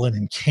Bob Dylan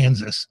in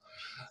Kansas.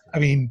 I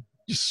mean,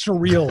 just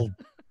surreal,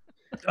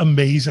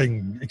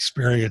 amazing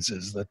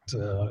experiences that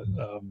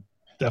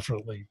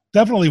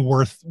definitely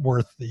worth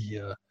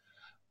the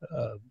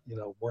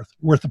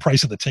worth the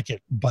price of the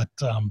ticket. But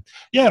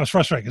it was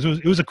frustrating because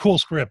it was a cool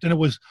script, and it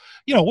was,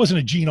 it wasn't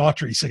a Gene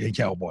Autry singing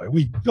cowboy.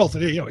 We built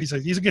it.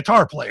 He's a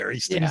guitar player. He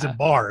sings in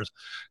bars,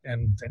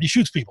 and he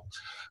shoots people.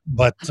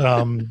 But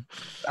who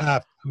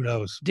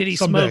knows? Did he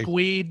smoke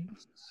weed?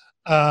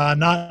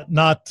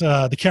 Not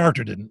the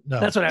character didn't. No.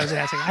 That's what I was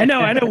asking. I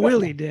know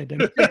Willie did.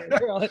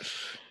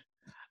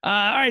 All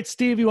right,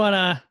 Steve, you want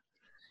to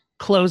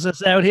close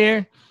us out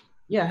here?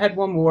 Yeah, I had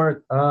one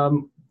more.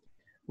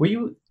 Were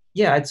you?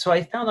 Yeah, so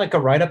I found like a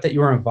write-up that you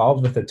were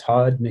involved with the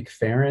Todd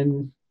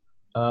McFarlane.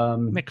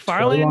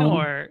 McFarlane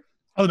or?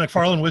 Oh, the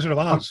McFarlane Wizard of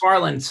Oz.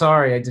 McFarlane,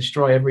 sorry, I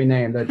destroy every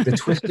name. The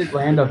Twisted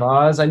Land of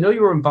Oz. I know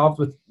you were involved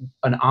with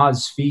an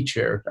Oz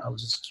feature. I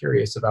was just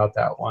curious about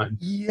that one.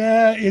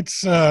 Yeah,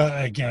 it's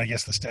again, I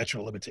guess the statute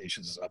of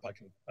limitations is up. I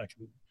can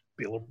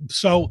be a little.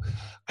 So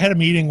I had a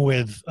meeting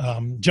with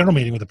general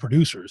meeting with the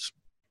producers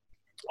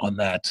on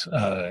that,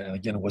 and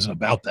again, it wasn't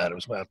about that. It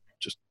was about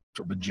just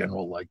sort of a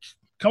general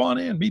come on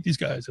in, meet these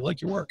guys. They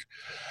like your work.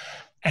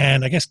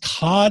 And I guess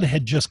Todd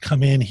had just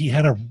come in. He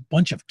had a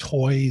bunch of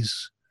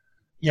toys.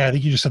 Yeah, I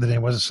think you just said the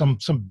name. Was it some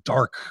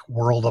dark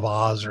world of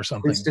Oz or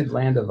something? Twisted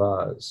Land of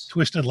Oz.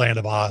 Twisted Land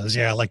of Oz.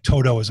 Yeah, like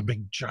Toto is a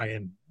big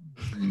giant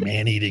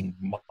man-eating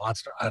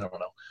monster. I don't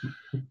know.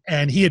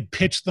 And he had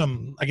pitched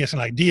them, I guess, an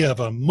idea of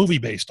a movie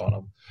based on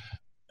him.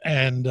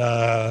 And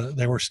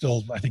they were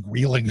still, I think,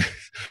 reeling.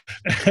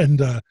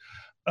 And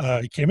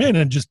he came in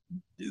and just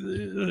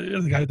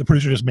the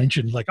producer just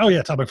mentioned, like, oh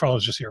yeah, Todd McFarlane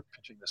was just here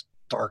pitching this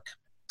dark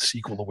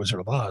sequel to Wizard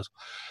of Oz.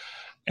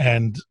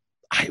 And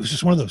it was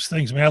just one of those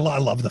things. I mean, I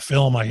love the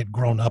film. I had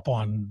grown up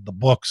on the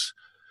books,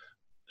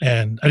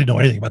 and I didn't know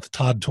anything about the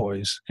Todd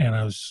toys. And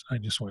I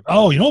just went,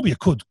 oh, it'd be a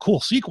cool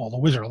sequel to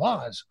Wizard of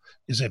Oz.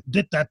 Is if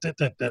that,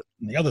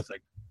 and the other thing.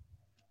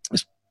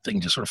 This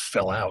thing just sort of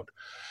fell out.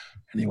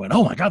 And he went,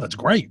 oh my God, that's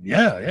great.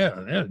 Yeah.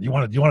 Do you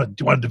want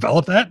to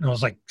develop that? And I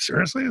was like,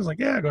 seriously? I was like,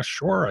 yeah, I go,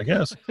 sure, I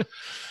guess.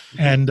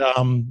 And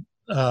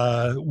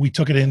we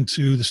took it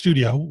into the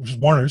studio, which is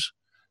Warner's,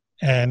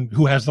 and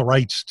who has the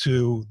rights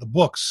to the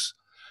books,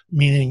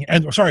 in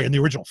the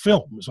original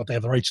film is what they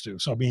have the rights to.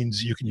 So it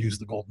means you can use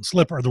the golden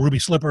slipper, the ruby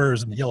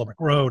slippers, and the yellow brick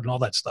road and all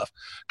that stuff,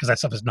 because that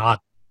stuff is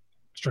not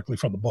strictly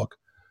from the book.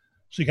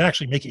 So you can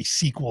actually make a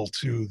sequel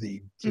to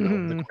the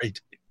great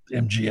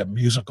MGM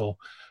musical,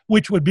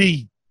 which would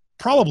be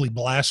probably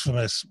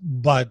blasphemous,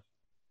 but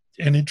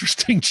an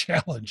interesting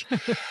challenge.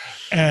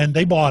 And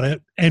they bought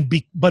it,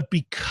 but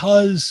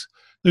because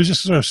there's this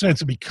sort of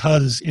sense of,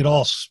 because it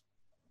all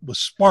was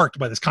sparked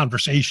by this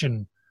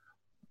conversation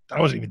I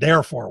wasn't even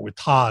there for with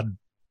Todd,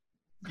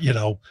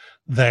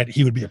 that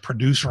he would be a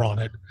producer on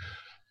it.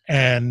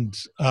 And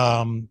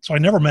so I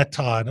never met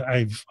Todd.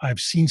 I've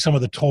seen some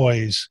of the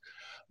toys,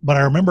 but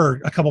I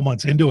remember a couple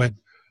months into it,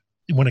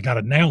 when it got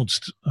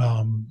announced,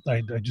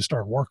 I just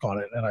started work on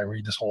it, and I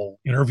read this whole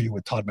interview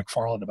with Todd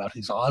McFarlane about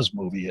his Oz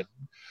movie at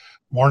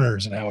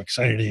Warner's and how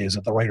excited he is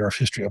that the writer of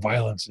History of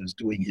Violence is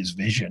doing his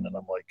vision. And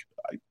I'm like,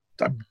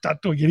 I'm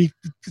not doing any.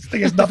 This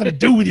thing has nothing to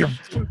do with your.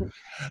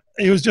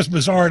 It was just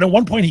bizarre. And at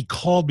one point, he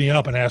called me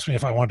up and asked me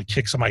if I wanted to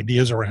kick some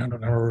ideas around.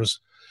 And it was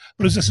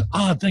this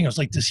odd thing. I was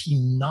like, does he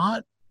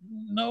not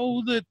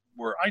know that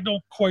I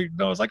don't quite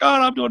know. I was like, oh,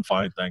 no, I'm doing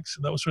fine, thanks.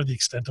 And that was sort of the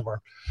extent of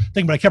our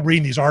thing. But I kept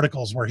reading these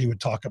articles where he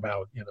would talk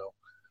about,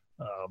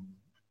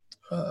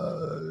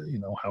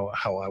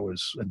 how I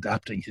was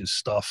adapting his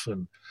stuff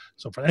and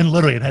so forth. And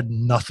literally, it had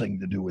nothing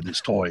to do with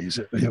his toys.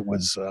 It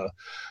was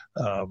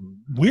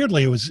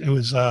weirdly, it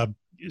was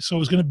so it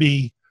was going to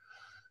be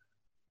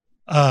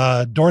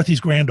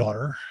Dorothy's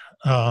granddaughter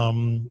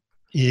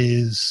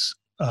is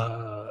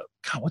her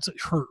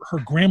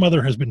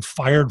grandmother has been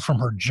fired from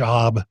her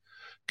job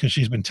because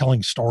she's been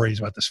telling stories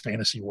about this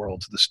fantasy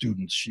world to the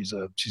students. She's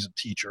a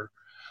teacher,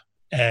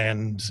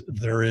 and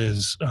there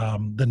is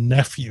the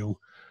nephew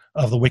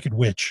of the Wicked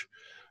Witch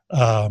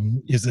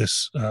is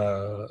this.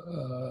 I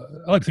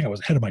like to think I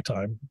was ahead of my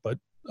time, but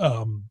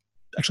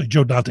actually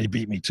Joe Dante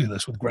beat me to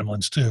this with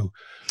Gremlins 2.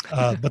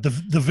 But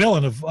the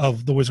villain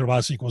of the Wizard of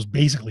Oz sequel was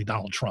basically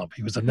Donald Trump.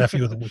 He was the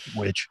nephew of the Wicked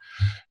Witch,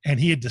 and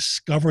he had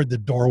discovered the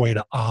doorway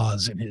to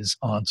Oz in his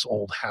aunt's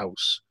old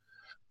house,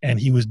 and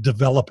he was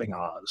developing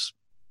Oz.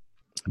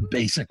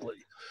 Basically,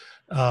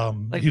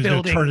 like he was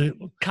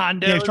building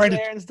condos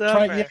there and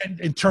stuff,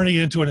 and turning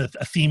it into a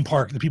theme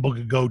park that people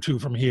could go to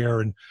from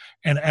here.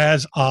 And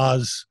as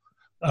Oz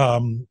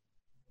started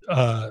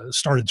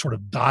sort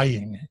of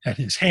dying at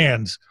his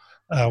hands,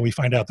 we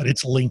find out that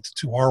it's linked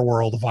to our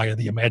world via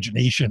the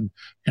imagination,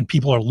 and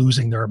people are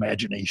losing their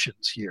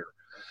imaginations here.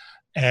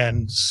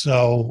 And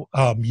so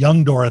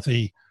young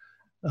Dorothy,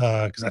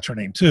 because that's her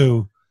name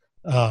too,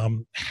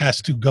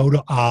 has to go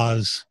to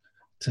Oz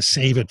to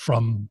save it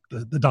from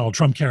the Donald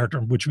Trump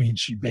character, which means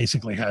she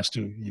basically has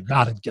to, you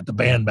got to get the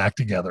band back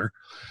together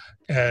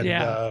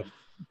and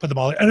put them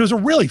all. And it was a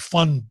really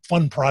fun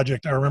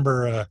project. I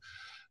remember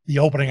the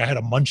opening, I had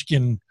a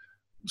Munchkin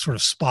sort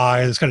of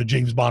spy, this kind of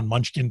James Bond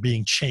Munchkin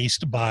being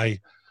chased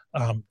by,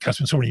 it's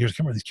been so many years, I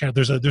can't remember these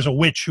characters. There's a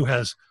witch who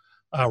has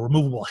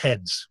removable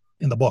heads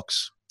in the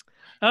books.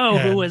 Oh,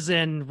 who was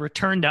in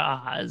Return to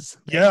Oz.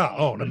 Yeah.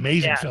 Oh, an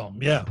amazing film.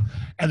 Yeah.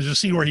 And there's a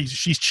scene where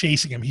she's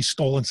chasing him. He's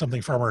stolen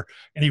something from her,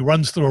 and he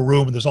runs through a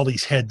room, and there's all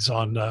these heads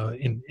on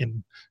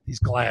in these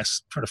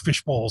glass sort of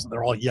fish bowls, and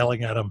they're all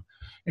yelling at him.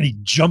 And he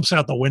jumps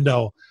out the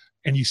window,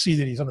 and you see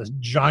that he's on this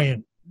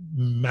giant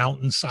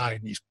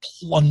mountainside, and he's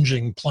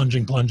plunging, and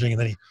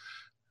then he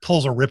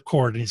pulls a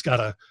ripcord, and he's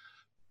got a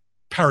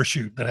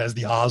parachute that has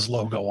the Oz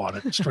logo on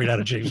it, straight out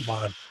of James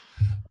Bond.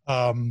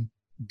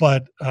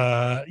 But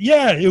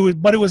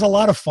it was a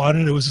lot of fun,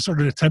 and it was a sort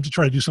of attempt to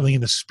try to do something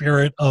in the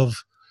spirit of,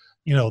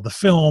 the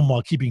film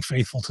while keeping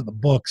faithful to the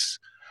books.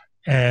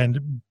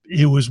 And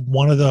it was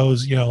one of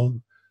those,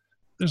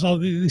 there's all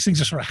these things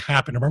that sort of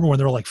happen. I remember when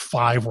there were like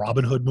 5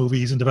 Robin Hood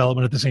movies in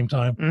development at the same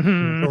time.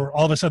 Mm-hmm.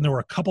 All of a sudden there were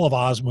a couple of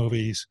Oz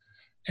movies,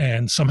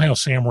 and somehow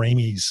Sam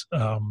Raimi's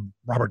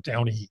Robert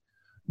Downey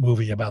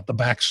movie about the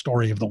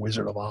backstory of the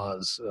Wizard of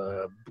Oz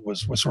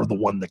was sort of the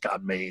one that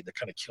got made that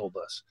kind of killed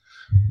us.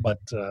 But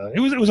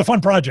it was a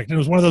fun project. It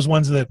was one of those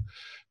ones that,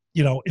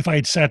 you know, if I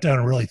had sat down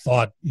and really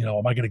thought, you know,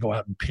 am I going to go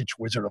out and pitch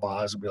Wizard of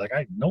Oz and be like,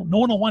 no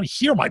one will want to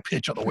hear my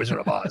pitch of the Wizard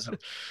of Oz.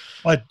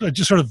 But I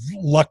just sort of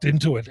lucked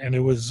into it, and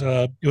it was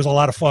a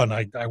lot of fun.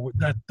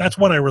 That's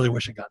one I really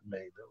wish had gotten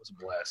made. That was a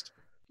blast.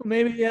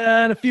 Maybe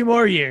in a few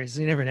more years.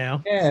 You never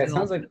know. Yeah, it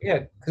sounds like,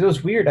 because it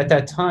was weird at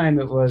that time.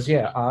 It was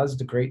Oz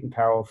the Great and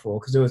Powerful,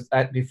 because it was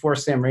before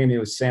Sam Raimi. It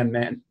was Sam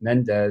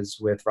Mendes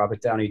with Robert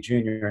Downey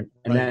Jr.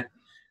 And then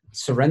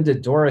Surrender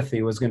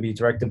Dorothy was going to be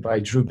directed by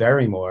Drew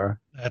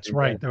Barrymore. That's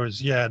right. There was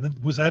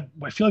that.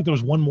 I feel like there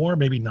was one more,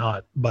 maybe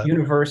not. But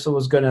Universal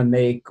was going to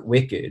make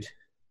Wicked.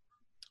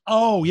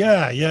 Oh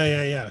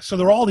yeah. So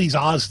there were all these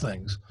Oz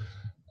things.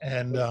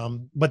 And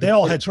but they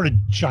all had sort of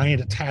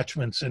giant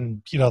attachments,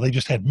 and you know, they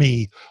just had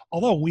me,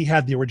 although we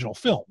had the original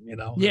film, you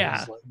know.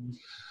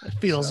 It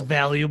feels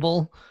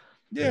valuable.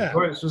 Yeah.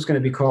 Or this was going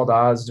to be called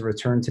Oz: The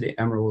Return to the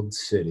Emerald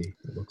City,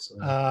 it looks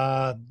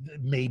like.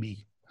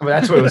 Maybe. Well,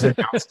 that's what it was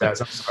announced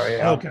as. I'm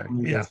sorry. Okay.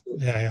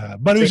 Yeah.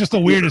 But it was just the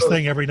weirdest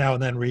thing every now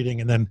and then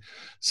reading. And then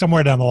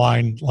somewhere down the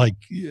line, like,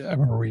 I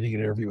remember reading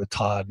an interview with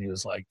Todd, and he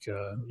was like,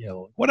 you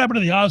know, what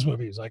happened to the Oz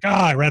movie? He's like,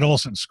 I read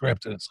Olsen's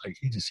script. And it's like,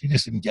 he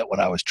just didn't get what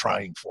I was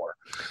trying for.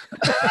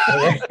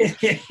 I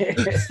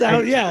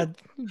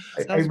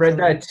read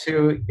that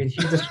too. And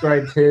he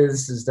described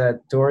his is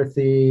that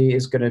Dorothy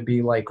is going to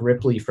be like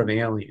Ripley from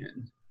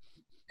Alien.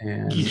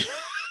 And...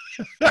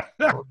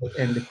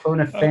 and the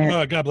Kona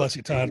fan. God bless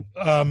you, Todd.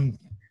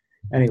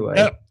 Anyway,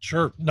 yeah,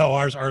 sure. No,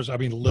 ours. I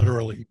mean,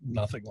 literally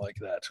nothing like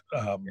that.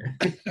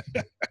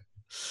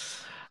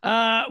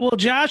 Well,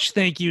 Josh,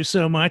 thank you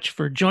so much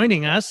for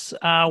joining us.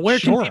 Where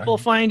can people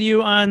find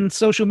you on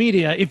social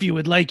media if you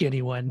would like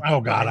anyone?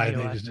 Oh God, I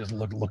just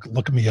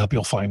look me up.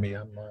 You'll find me.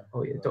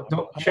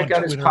 Don't check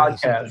out his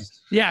podcast.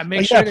 Yeah,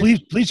 make sure.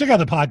 Please check out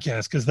the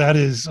podcast, because that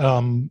is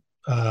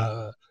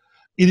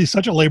it is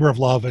such a labor of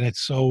love, and it's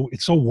so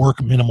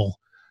work minimal.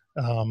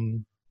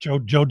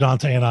 Joe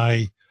Dante and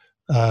I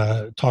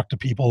talk to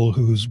people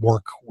whose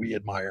work we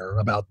admire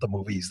about the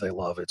movies they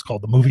love. It's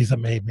called The Movies That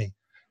Made Me,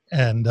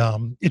 and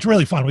it's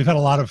really fun. We've had a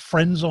lot of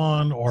friends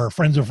on, or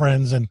friends of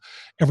friends, and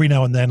every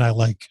now and then I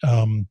like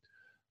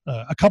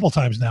a couple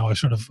times now I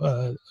sort of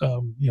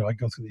you know, I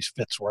go through these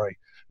fits where I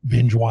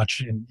binge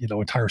watch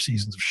entire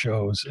seasons of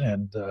shows,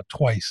 and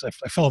twice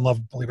I fell in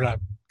love, believe it or not.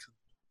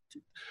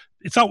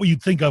 It's not what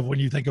you'd think of when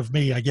you think of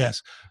me, I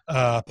guess.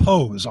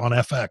 Pose on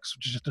FX,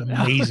 which is just an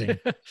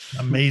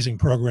amazing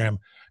program.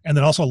 And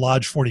then also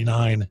Lodge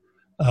 49,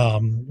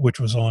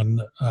 which was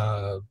on,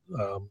 oh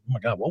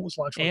my God, what was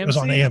Lodge 49? It was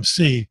on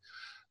AMC.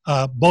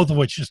 Both of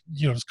which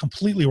just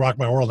completely rocked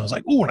my world. I was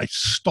like, ooh, and I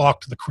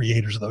stalked the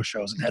creators of those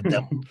shows and had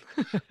them.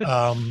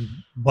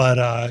 But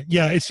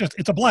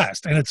it's a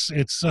blast. And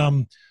it's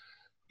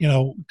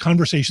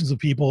conversations with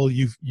people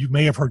you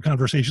may have heard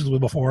conversations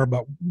with before,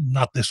 but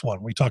not this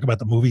one. We talk about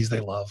the movies they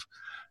love,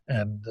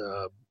 and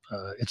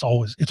it's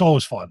always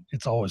fun.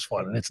 It's always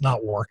fun, and it's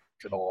not work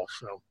at all.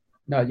 So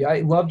no, yeah,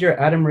 I loved your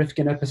Adam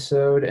Rifkin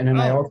episode, and then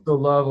I also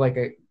love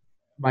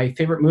my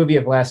favorite movie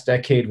of last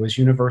decade was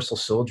Universal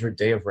Soldier: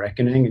 Day of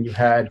Reckoning, and you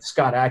had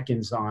Scott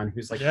Adkins on,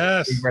 who's my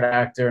favorite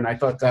actor, and I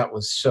thought that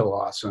was so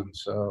awesome.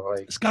 So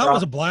Scott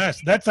was a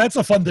blast. That's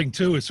a fun thing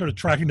too, is sort of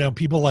tracking down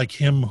people like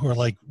him who are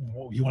like,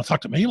 well, you want to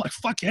talk to me? I'm like,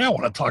 fuck yeah, I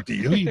want to talk to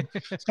you.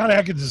 Scott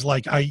Adkins is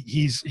like,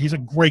 he's a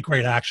great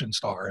action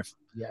star. If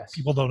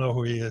people don't know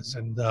who he is,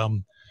 and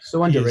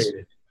so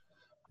underrated.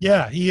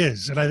 He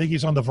is, and I think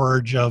he's on the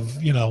verge of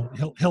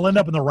he'll end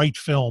up in the right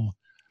film.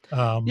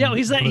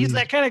 He's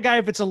that kind of guy.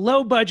 If it's a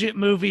low budget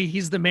movie,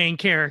 he's the main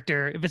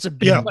character. If it's a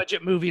big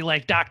budget movie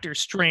like Doctor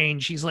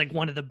Strange, he's like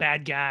one of the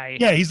bad guys.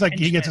 Yeah, he's like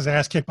he gets his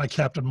ass kicked by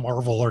Captain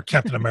Marvel or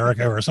Captain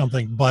America or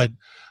something. But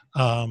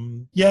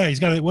he's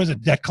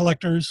got Debt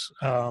Collectors.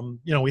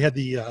 We had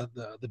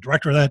the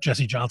director of that,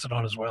 Jesse Johnson,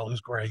 on as well,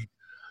 who's great.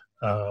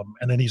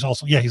 And then he's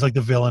also he's like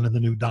the villain in the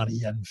new Donnie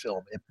Yen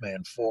film, Ip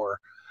Man 4.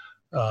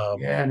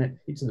 And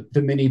he's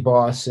the mini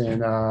boss in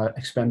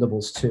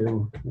Expendables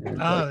 2.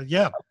 I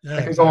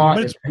can go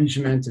on.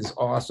 Benjamin is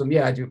awesome.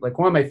 Yeah, I do. Like,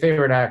 one of my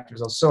favorite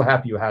actors. I was so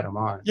happy you had him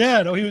on.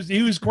 Yeah, no,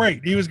 he was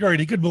great. He was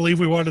great. He couldn't believe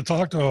we wanted to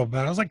talk to him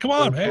about it. I was like, come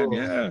on, man. Cool.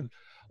 Yeah.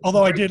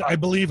 Although I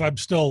believe I'm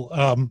still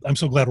I'm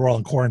so glad we're all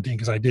in quarantine,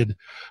 because I did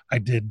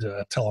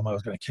tell him I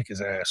was going to kick his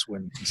ass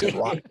when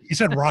he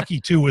said Rocky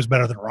 2 was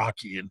better than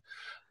Rocky, and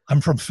I'm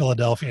from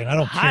Philadelphia, and I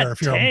don't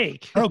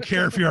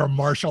care if you're a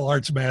martial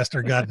arts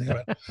master. God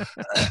damn it,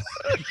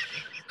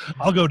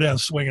 I'll go down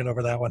swinging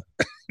over that one.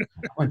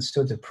 That one's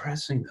so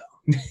depressing,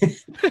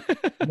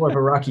 though. More of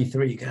a Rocky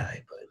 3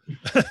 guy,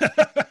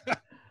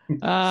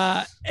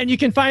 but. And you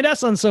can find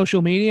us on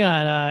social media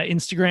on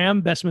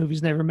Instagram, Best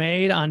Movies Never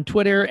Made, on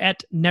Twitter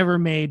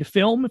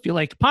 @NeverMadeFilm. If you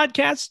like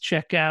podcasts,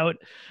 check out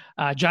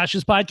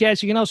Josh's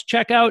podcast. You can also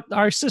check out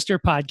our sister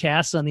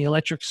podcasts on the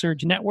Electric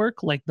Surge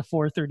Network, like the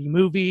 430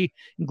 Movie,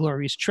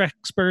 Inglorious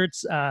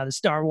Trexperts, the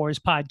Star Wars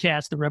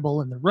podcast, The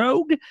Rebel and the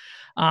Rogue.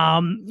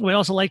 We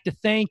also like to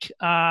thank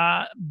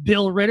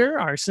Bill Ritter,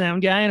 our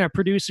sound guy, and our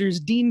producers,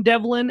 Dean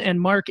Devlin and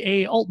Mark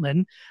A.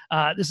 Altman.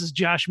 This is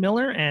Josh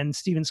Miller and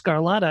Steven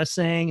Scarlatta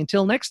saying,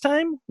 until next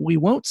time, we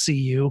won't see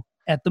you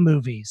at the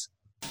movies.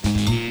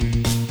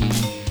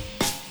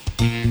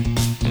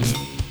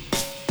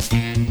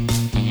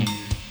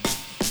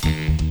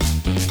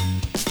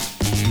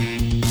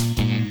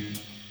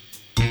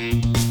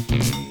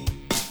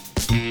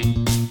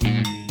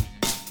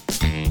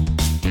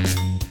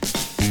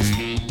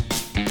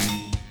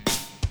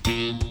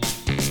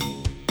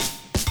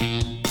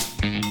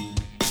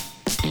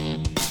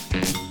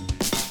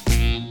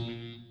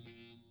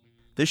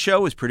 This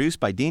show was produced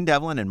by Dean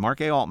Devlin and Mark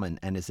A. Altman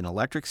and is an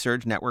Electric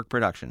Surge Network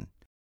production.